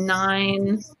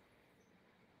 2009.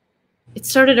 It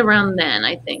started around then,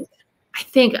 I think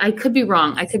I could be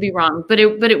wrong. But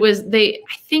it was, I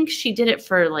think she did it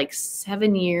for like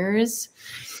 7 years.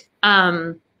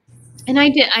 And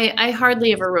I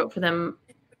hardly ever wrote for them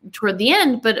toward the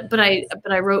end, but I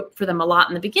wrote for them a lot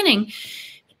in the beginning.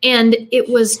 And it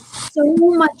was so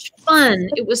much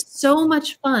fun. It was so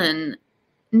much fun,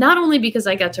 not only because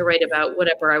I got to write about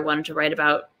whatever I wanted to write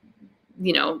about,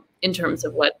 in terms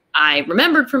of what I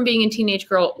remembered from being a teenage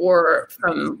girl or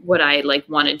from what I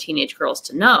wanted teenage girls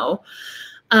to know.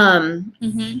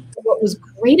 What was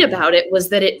great about it was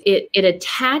that it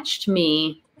attached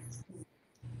me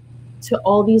to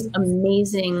all these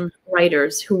amazing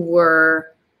writers who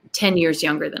were 10 years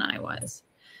younger than I am.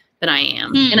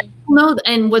 And I know,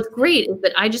 and what's great is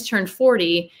that I just turned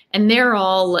 40 and they're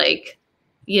all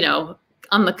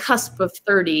on the cusp of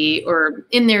 30 or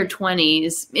in their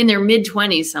 20s, in their mid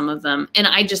 20s, some of them. And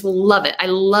I just love it. I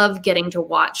love getting to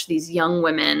watch these young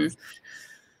women,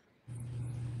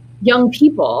 young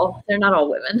people. They're not all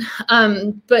women.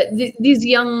 But these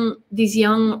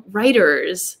young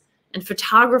writers and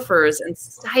photographers and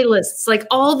stylists, like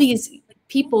all these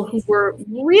people who were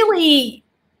really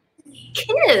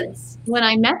kids when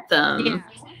I met them,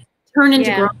 turn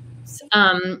into grown.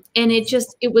 And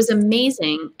it was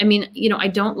amazing. I mean, I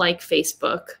don't like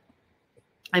Facebook.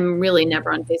 I'm really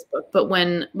never on Facebook. But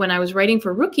when I was writing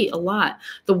for Rookie a lot,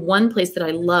 the one place that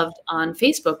I loved on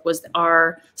Facebook was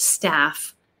our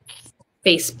staff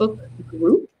Facebook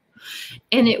group.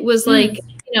 And it was like,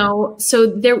 so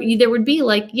there would be a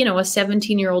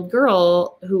 17-year-old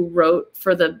girl who wrote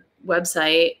for the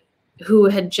website who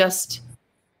had just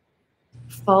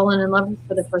fallen in love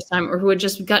for the first time, or who had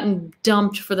just gotten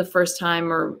dumped for the first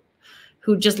time, or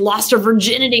who just lost her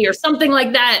virginity or something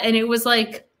like that. And it was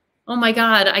like, oh my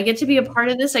God, I get to be a part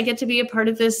of this. I get to be a part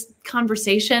of this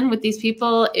conversation with these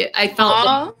people. I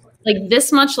felt like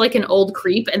this much like an old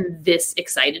creep and this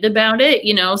excited about it,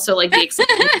 so the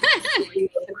excitement,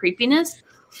 the creepiness.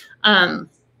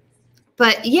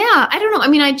 But yeah, I don't know. I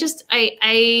mean, I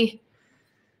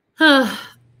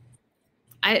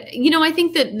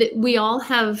think that we all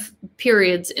have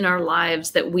periods in our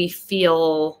lives that we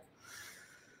feel,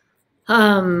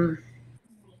 I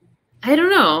don't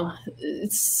know,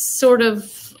 it's sort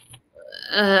of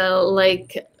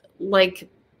like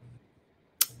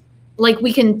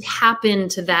we can tap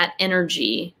into that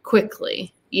energy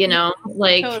quickly,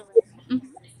 Totally.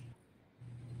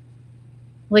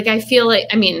 Like, I feel like,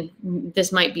 I mean,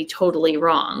 this might be totally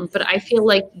wrong, but I feel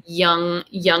like young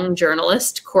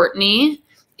journalist Courtney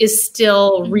is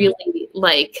still really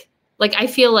like I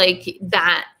feel like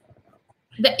that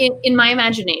in my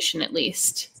imagination, at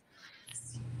least,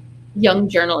 young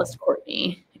journalist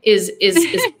Courtney is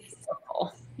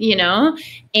beautiful,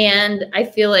 and I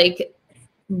feel like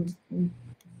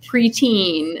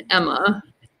preteen Emma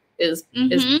is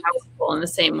powerful in the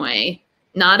same way,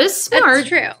 not as smart. That's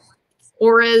true.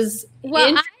 Or as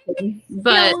well,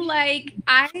 but feel like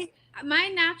I my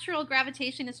natural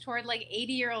gravitation is toward like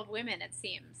 80-year-old women. It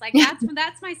seems like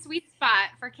that's my sweet spot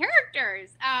for characters.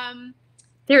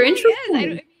 They're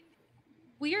interesting.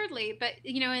 Weirdly, but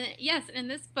yes, in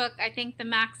this book, I think the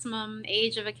maximum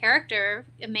age of a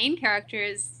main character,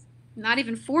 is not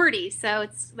even 40. So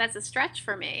that's a stretch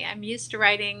for me. I'm used to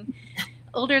writing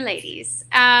older ladies.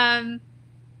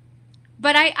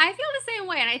 But I feel the same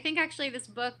way. And I think actually this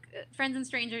book, Friends and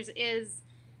Strangers, is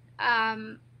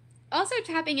also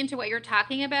tapping into what you're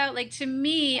talking about. Like, to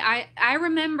me, I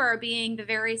remember being the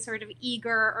very sort of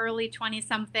eager early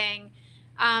 20-something,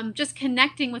 just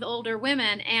connecting with older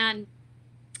women and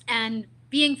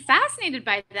being fascinated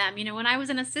by them. When I was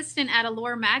an assistant at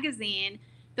Allure magazine,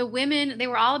 the women, they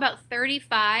were all about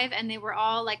 35, and they were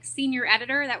all like senior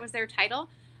editor. That was their title.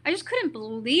 I just couldn't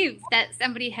believe that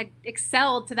somebody had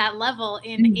excelled to that level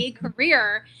in a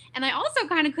career. And I also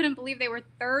kind of couldn't believe they were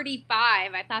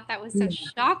 35. I thought that was so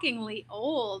shockingly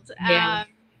old. Yeah.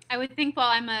 I would think, well,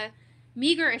 I'm a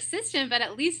meager assistant, but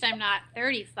at least I'm not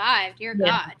 35. Dear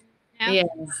God. Yeah.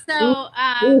 So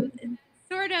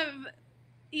sort of,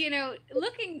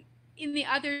 looking in the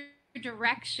other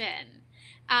direction,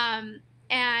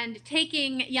 and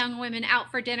taking young women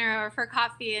out for dinner or for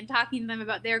coffee and talking to them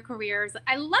about their careers.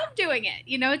 I love doing it.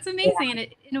 It's amazing. Yeah. And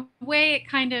in a way, it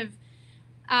kind of,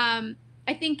 I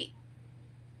think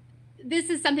this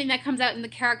is something that comes out in the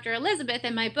character Elizabeth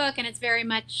in my book, and it's very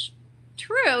much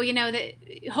true, that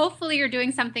hopefully you're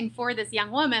doing something for this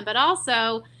young woman, but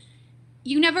also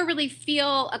you never really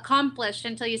feel accomplished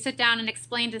until you sit down and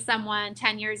explain to someone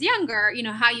 10 years younger,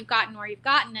 how you've gotten where you've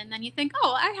gotten. And then you think,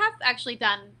 oh, I have actually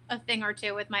done a thing or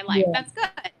two with my life. Yeah. That's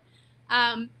good.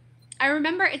 I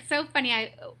remember, it's so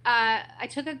funny. I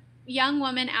took a young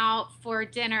woman out for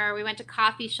dinner. We went to a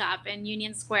coffee shop in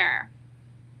Union Square.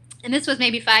 And this was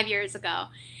maybe 5 years ago.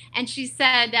 And she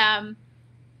said,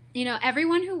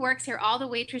 everyone who works here, all the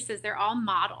waitresses, they're all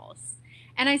models.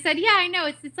 And I said, yeah, I know.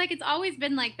 It's like, it's always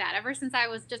been like that ever since I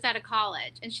was just out of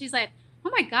college. And she's like, oh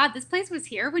my God, this place was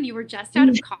here when you were just out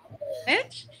of college?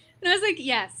 And I was like,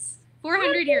 yes,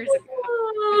 400 years ago.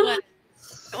 It was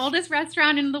the oldest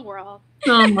restaurant in the world.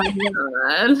 Oh my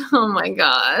God. Oh my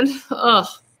God. Oh,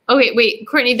 okay. Wait,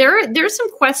 Courtney, there's some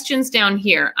questions down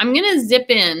here. I'm going to zip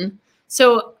in.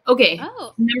 So, okay.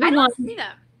 Oh, I don't see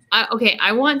them.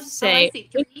 I want to say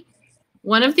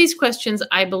one of these questions,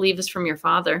 I believe, is from your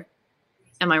father.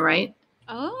 Am I right?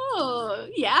 Oh,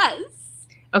 yes.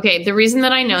 Okay, the reason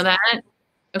that I know that,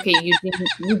 okay,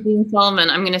 Eugene Sullivan,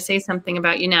 I'm going to say something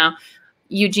about you now.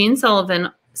 Eugene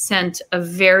Sullivan sent a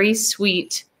very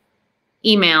sweet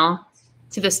email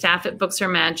to the staff at Bookstore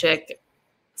Magic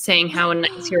saying how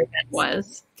nice your event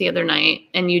was the other night.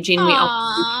 And Eugene, we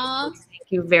all thank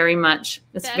you very much.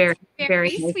 It's very,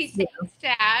 very sweet. Thanks,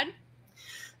 Dad.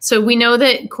 So we know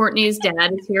that Courtney's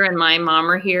dad is here and my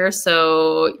mom are here,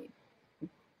 so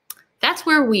that's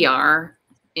where we are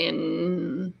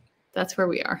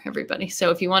everybody.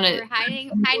 So if you want to, we're hiding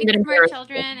from our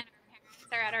children, and our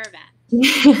parents are at our event.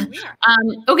 We are.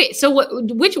 Okay. So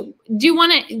which do you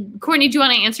want to, Courtney, do you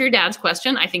want to answer your dad's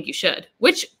question? I think you should.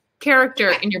 Which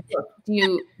character in your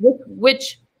book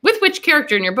with which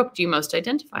character in your book do you most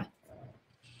identify?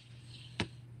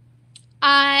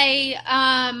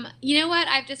 You know what?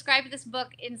 I've described this book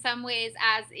in some ways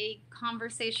as a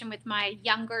conversation with my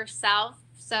younger self.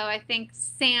 So I think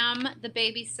Sam, the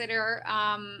babysitter,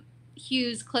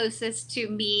 Hugh's closest to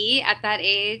me at that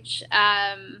age,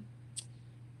 and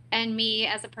me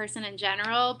as a person in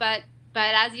general. But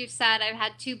as you said, I've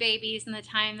had 2 babies in the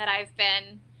time that I've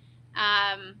been,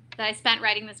 that I spent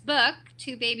writing this book,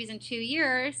 2 babies in 2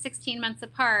 years, 16 months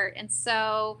apart. And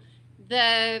so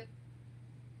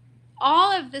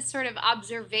all of the sort of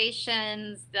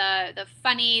observations, the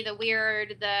funny, the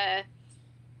weird, the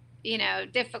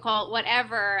difficult,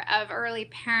 whatever, of early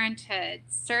parenthood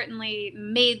certainly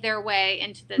made their way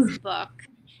into this book.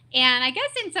 And I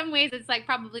guess in some ways it's like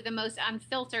probably the most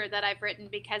unfiltered that I've written,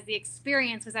 because the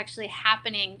experience was actually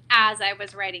happening as I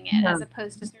was writing it, as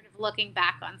opposed to sort of looking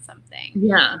back on something.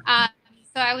 Yeah.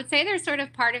 So I would say there's sort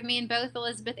of part of me in both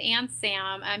Elizabeth and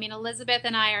Sam. I mean, Elizabeth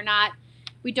and I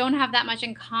we don't have that much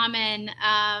in common,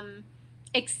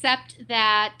 except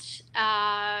that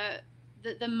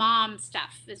the mom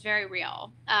stuff is very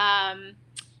real.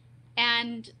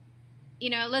 And,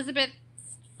 Elizabeth's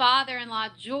father-in-law,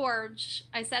 George,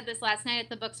 I said this last night at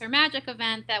the Bookstore Magic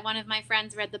event, that one of my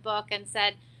friends read the book and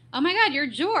said, oh my God, you're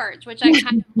George, which I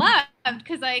kind of loved,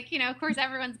 because of course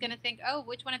everyone's going to think, oh,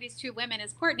 which one of these 2 women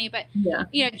is Courtney? But,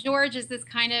 George is this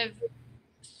kind of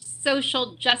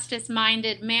social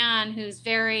justice-minded man who's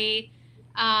very,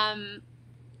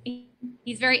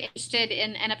 he's very interested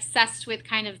in and obsessed with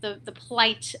kind of the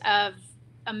plight of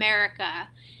America.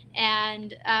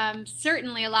 And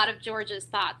certainly a lot of George's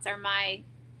thoughts are my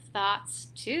thoughts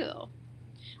too.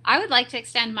 I would like to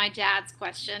extend my dad's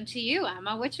question to you,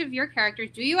 Emma. Which of your characters,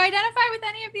 do you identify with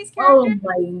any of these characters?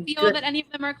 Oh, do you feel that any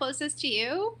of them are closest to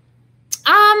you?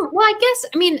 Well, I guess,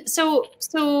 I mean, so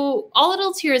All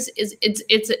Adults here is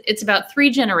it's about 3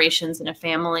 generations in a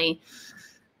family.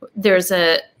 There's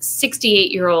a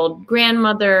 68-year-old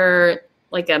grandmother,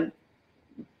 like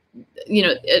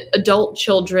adult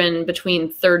children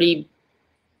between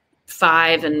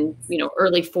 35 and,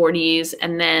 early 40s.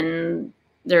 And then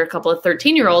there are a couple of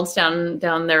 13-year-olds down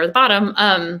there at the bottom.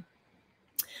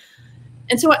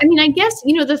 And so, I mean, I guess,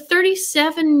 the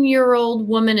 37-year-old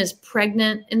woman is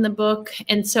pregnant in the book.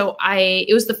 And so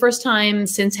it was the first time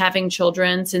since having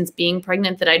children, since being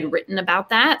pregnant, that I'd written about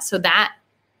that. So that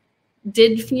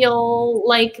did feel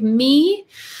like me.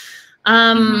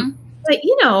 But,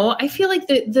 I feel like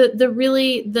the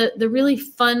really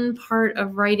fun part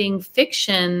of writing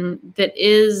fiction that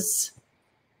is,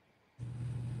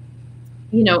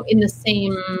 in the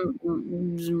same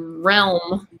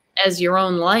realm as your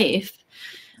own life,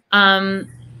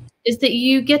 is that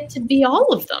you get to be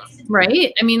all of them,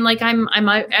 right? I mean, like I'm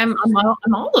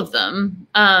all of them.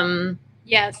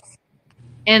 Yes.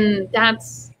 And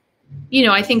that's,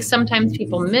 I think sometimes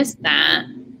people miss that.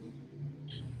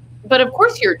 But of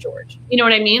course you're George. You know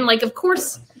what I mean? Like, of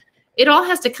course, it all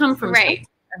has to come from right.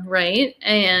 somewhere, right?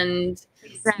 And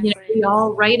exactly. We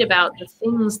all write about the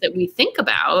things that we think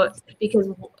about, because,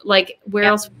 like, where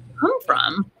else would it come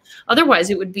from? Otherwise,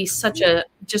 it would be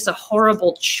just a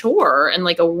horrible chore and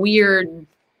like a weird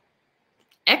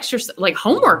exercise, like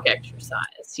homework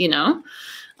exercise,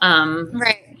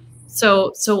 Right.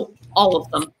 So all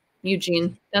of them,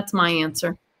 Eugene. That's my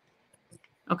answer.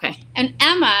 Okay. And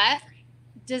Emma,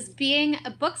 does being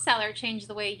a bookseller change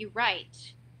the way you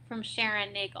write? From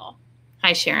Sharon Nagel.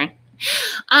 Hi, Sharon.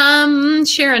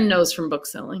 Sharon knows from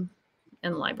bookselling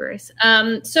and libraries.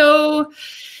 I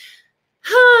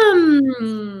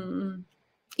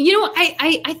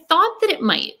thought that it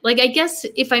might. Like, I guess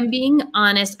if I'm being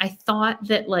honest, I thought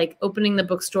that like opening the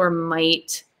bookstore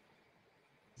might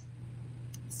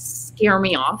scare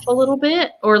me off a little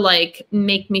bit, or like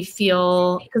make me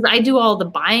feel, because I do all the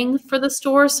buying for the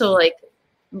store, so like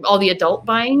all the adult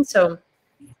buying. So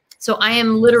I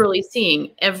am literally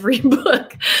seeing every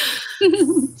book,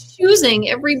 choosing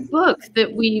every book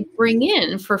that we bring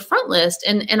in for front list.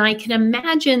 And I can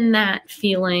imagine that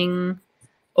feeling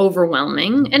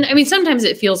overwhelming. And I mean, sometimes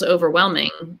it feels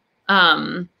overwhelming.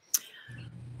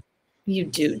 You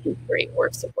do great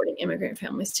work supporting immigrant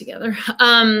families together.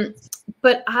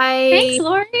 But Thanks,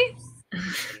 Lori.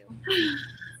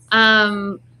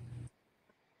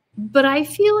 But I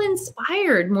feel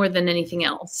inspired more than anything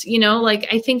else. Like,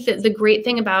 I think that the great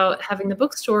thing about having the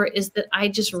bookstore is that I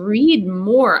just read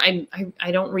more. I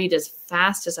don't read as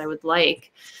fast as I would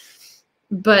like,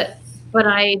 but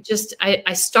I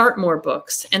start more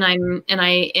books, and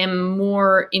I am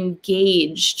more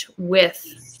engaged with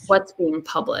what's being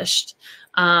published.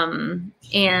 And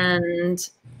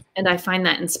I find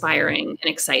that inspiring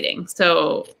and exciting.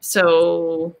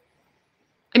 So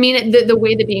I mean, the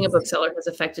way that being a bookseller has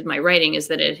affected my writing is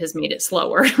that it has made it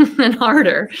slower and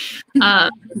harder, in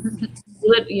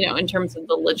terms of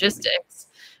the logistics.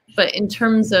 But in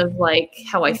terms of like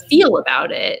how I feel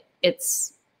about it,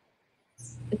 it's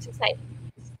exciting.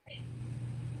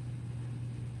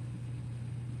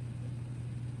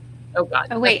 Oh God.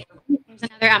 Oh wait, there's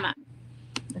another Emma.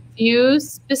 A few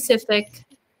specific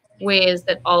ways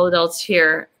that All Adults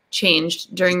here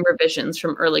changed during revisions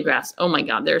from early drafts. Oh my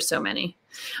God, there are so many.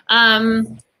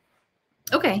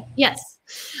 Okay. Yes.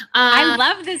 I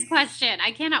love this question.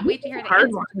 I cannot wait to hear the answer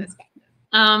to this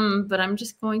question. But I'm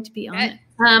just going to be on it.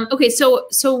 Okay. So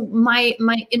my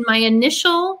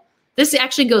initial, this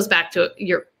actually goes back to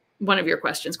one of your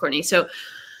questions, Courtney. So,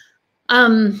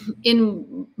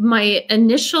 in my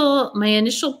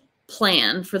initial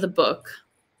plan for the book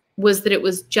was that it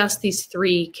was just these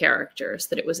 3 characters,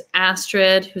 that it was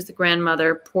Astrid, who's the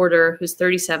grandmother, Porter, who's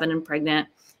 37 and pregnant,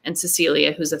 and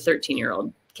Cecilia, who's a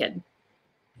 13-year-old kid.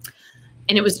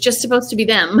 And it was just supposed to be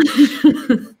them.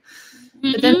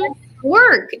 But then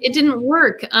it didn't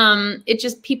work. It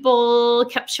just, people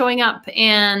kept showing up,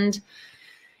 and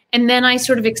then I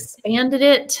sort of expanded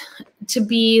it to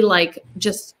be like,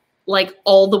 just like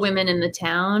all the women in the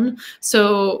town.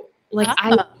 So like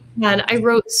I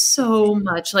wrote so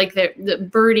much, like the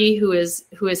Birdie, who is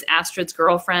Astrid's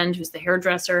girlfriend, who's the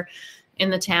hairdresser in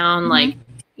the town. Like,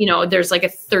 there's like a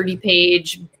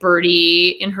 30-page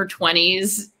Birdie in her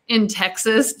 20s in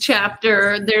Texas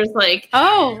chapter. There's like,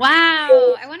 oh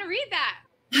wow, I want to read that.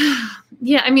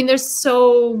 Yeah, I mean, there's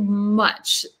so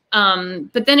much.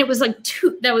 But then it was like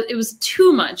it was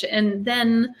too much. And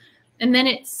then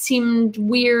it seemed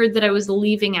weird that I was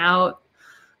leaving out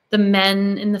the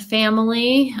men in the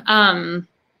family.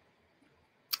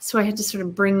 So I had to sort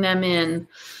of bring them in.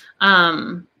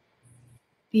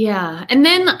 Yeah. And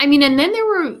then there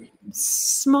were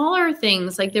smaller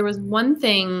things. Like there was one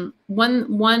thing,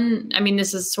 I mean,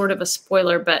 this is sort of a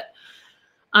spoiler, but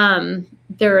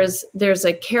there's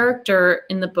a character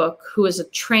in the book who is a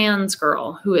trans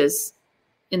girl who is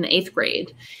in the 8th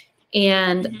grade.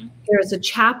 And there's a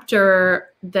chapter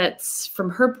that's from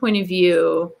her point of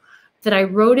view that I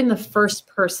wrote in the first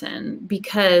person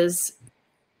because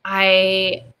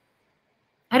I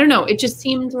don't know. It just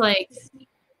seemed like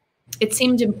it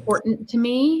seemed important to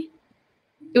me.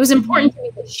 It was important to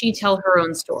me that she tell her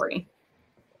own story.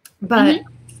 But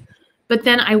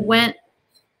then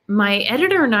my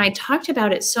editor and I talked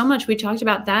about it so much. We talked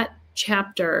about that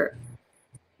chapter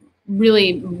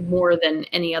really more than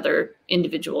any other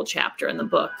individual chapter in the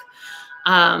book.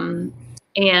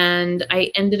 And I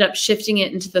ended up shifting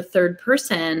it into the 3rd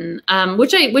person,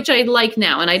 which I like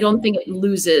now. And I don't think it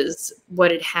loses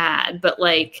what it had, but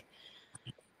like,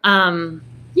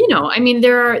 you know, I mean,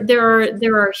 there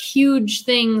are huge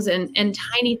things and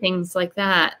tiny things like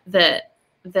that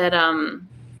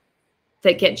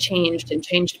get changed and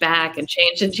changed back and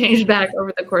changed back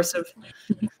over the course of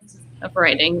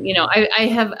writing. You know, I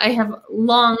have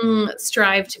long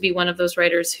strived to be one of those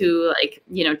writers who, like,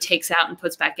 you know, takes out and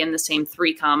puts back in the same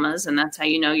 3 commas, and that's how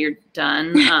you know you're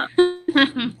done.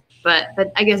 But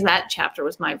I guess that chapter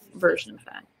was my version of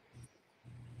that.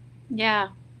 Yeah.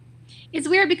 It's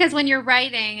weird because when you're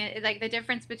writing, like the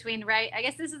difference between I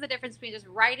guess this is the difference between just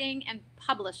writing and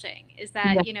publishing is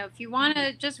that, you know, if you want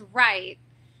to just write,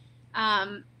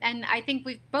 and I think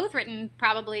we've both written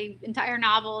probably entire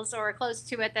novels or close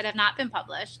to it that have not been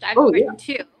published. I've written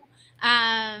 2. 4.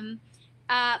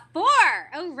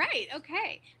 Oh, right.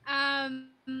 Okay.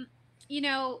 You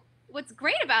know, what's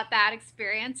great about that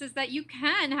experience is that you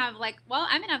can have like, well,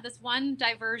 I'm going to have this one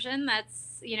diversion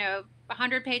that's, you know,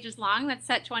 100 pages long that's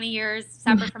set 20 years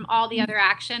separate from all the other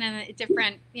action and a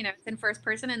different, you know, it's in first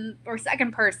person or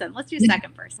second person. Let's do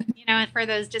second person, you know, and for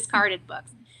those discarded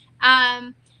books.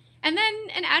 And then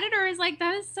an editor is like,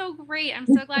 that is so great. I'm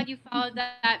so glad you followed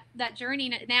that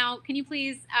journey. Now, can you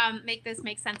please make this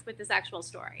make sense with this actual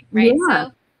story? Right. Yeah.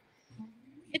 So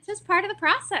it's just part of the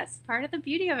process, part of the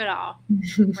beauty of it all.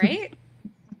 Right?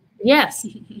 Yes,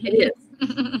 it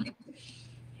is.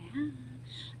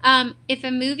 Yeah. If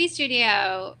a movie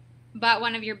studio bought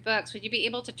one of your books, would you be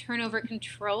able to turn over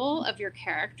control of your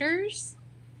characters?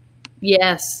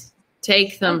 Yes.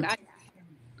 Take them. Oh,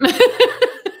 God.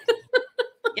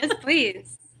 Yes,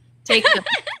 please. Take them.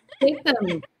 Take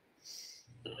them.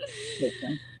 Take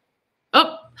them.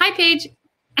 Oh, hi, Paige.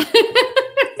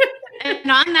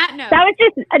 And on that note,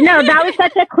 that was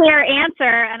such a clear answer,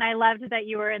 and I loved that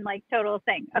you were in like total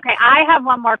sync. Okay, I have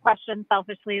one more question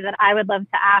selfishly that I would love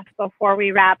to ask before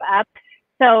we wrap up.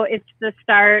 So it's the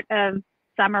start of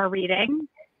summer reading.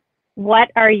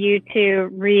 What are you 2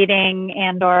 reading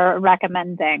and or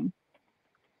recommending?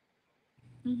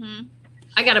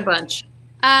 I got a bunch.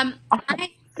 I'm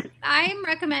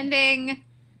recommending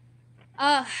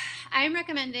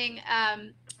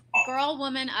Girl,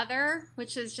 Woman, Other,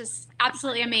 which is just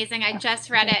absolutely amazing. I just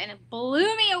read it and it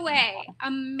blew me away.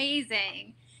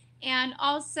 Amazing. And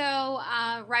also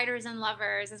Writers and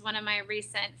Lovers is one of my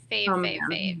recent faves.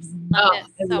 Loved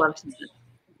it so much.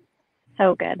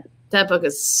 So good. That book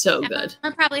is so good.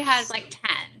 It probably has like 10.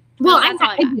 Well,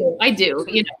 I do.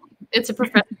 You know, it's a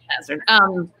professional hazard.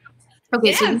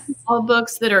 Okay, so these are all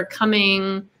books that are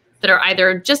coming, that are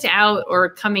either just out or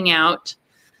coming out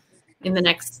in the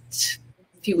next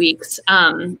few weeks.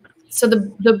 So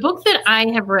the book that I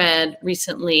have read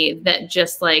recently that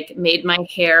just like made my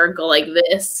hair go like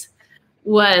this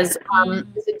was a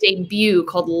debut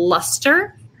called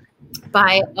Luster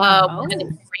by woman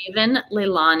named Raven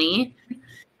Leilani,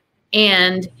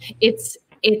 and it's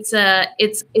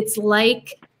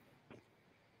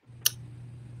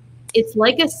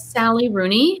like a Sally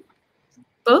Rooney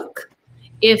book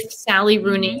if Sally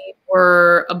Rooney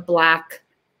were a Black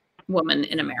woman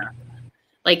in America.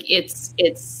 Like it's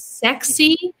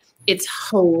sexy, it's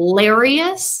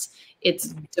hilarious,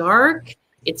 it's dark,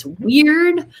 it's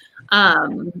weird.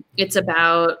 It's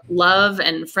about love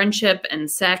and friendship and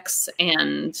sex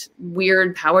and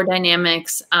weird power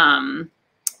dynamics.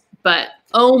 But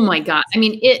oh my God, I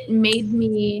mean, it made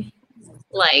me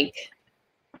like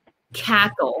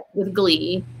cackle with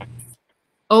glee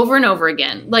over and over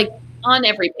again, like on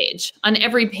every page. On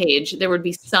every page, there would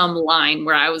be some line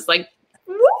where I was like,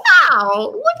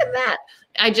 wow, look at that.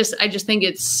 I just think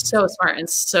it's so smart and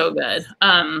so good.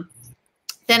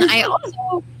 Then I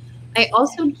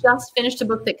also just finished a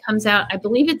book that comes out, I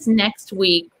believe it's next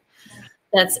week.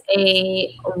 That's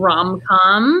a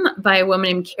rom-com by a woman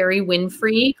named Carrie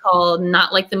Winfrey called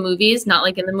Not Like the Movies, Not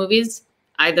Like in the Movies,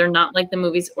 either Not Like the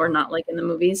Movies or Not Like in the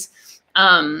Movies.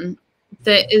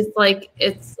 That is like,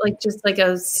 it's like just like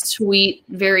a sweet,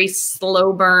 very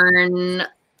slow burn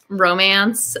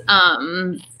romance.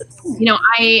 You know,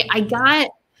 I got,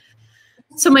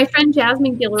 so my friend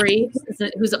Jasmine Guillory,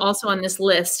 who's also on this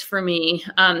list for me,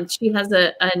 she has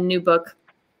a new book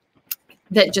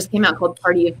that just came out called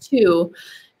Party of Two.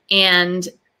 And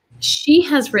she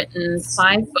has written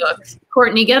 5 books.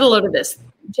 Courtney, get a load of this.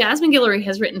 Jasmine Guillory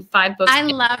has written 5 books. I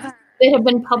love her. That have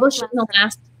been published in the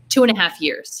last 2.5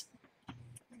 years.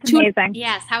 Amazing.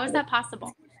 Yes. How is that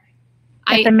possible?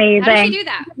 It's amazing. How did she do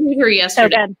that? I read her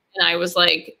yesterday, So and I was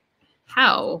like,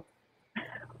 how?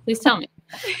 Please tell me.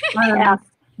 Yeah.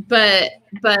 But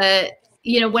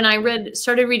you know, when I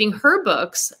started reading her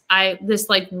books, this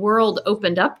like world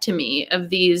opened up to me of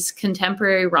these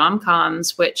contemporary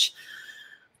rom-coms, which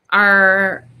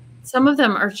are, some of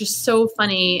them are just so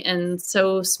funny and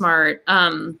so smart.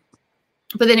 But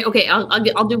then, okay,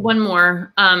 I'll do one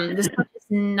more. This book is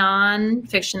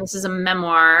nonfiction. This is a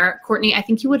memoir. Courtney, I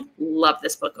think you would love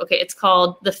this book. Okay, it's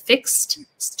called The Fixed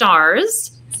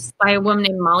Stars by a woman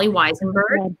named Molly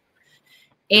Weisenberg.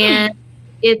 And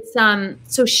it's,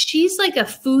 so she's like a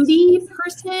foodie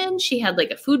person. She had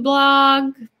like a food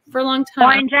blog for a long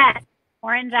time.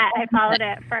 Orangeette. I followed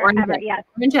it forever. Yes.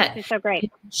 Orangeette. She's so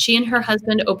great. She and her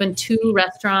husband opened 2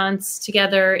 restaurants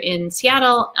together in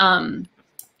Seattle.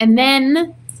 And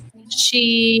then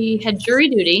she had jury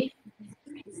duty.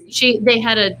 They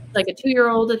had a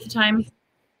 2-year-old at the time.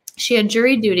 She had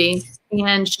jury duty,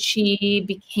 and she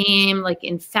became like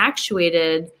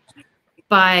infatuated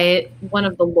by one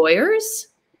of the lawyers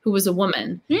who was a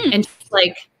woman. And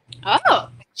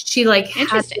she had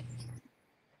a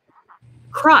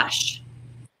crush,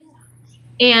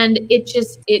 and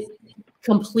it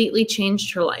completely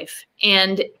changed her life.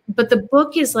 But the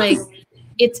book is like,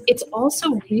 it's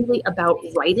also really about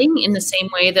writing in the same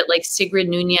way that like Sigrid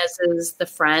Nunez's The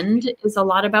Friend is a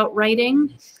lot about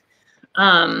writing.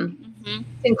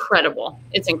 Incredible.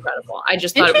 It's incredible. I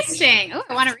just thought interesting. Oh,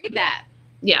 I want to read that.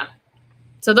 Yeah.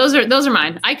 So those are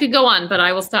mine. I could go on, but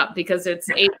I will stop because it's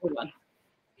 8:01.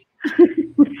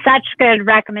 Such good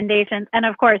recommendations. And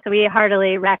of course, we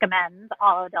heartily recommend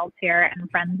all adults here and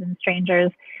friends and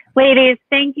strangers. Ladies,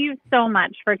 thank you so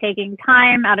much for taking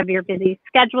time out of your busy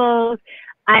schedules.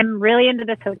 I'm really into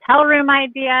this hotel room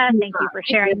idea. Thank you for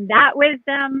sharing that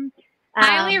wisdom.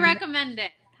 Highly recommend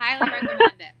it. Highly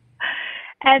recommend it.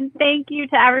 And thank you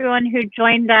to everyone who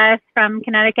joined us from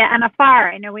Connecticut and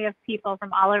afar. I know we have people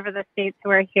from all over the states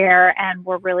who are here, and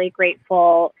we're really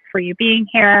grateful for you being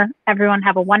here. Everyone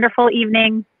have a wonderful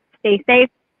evening. Stay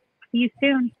safe. See you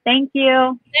soon. Thank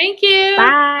you. Thank you.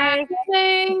 Bye.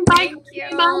 Bye. Thank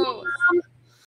you. Bye.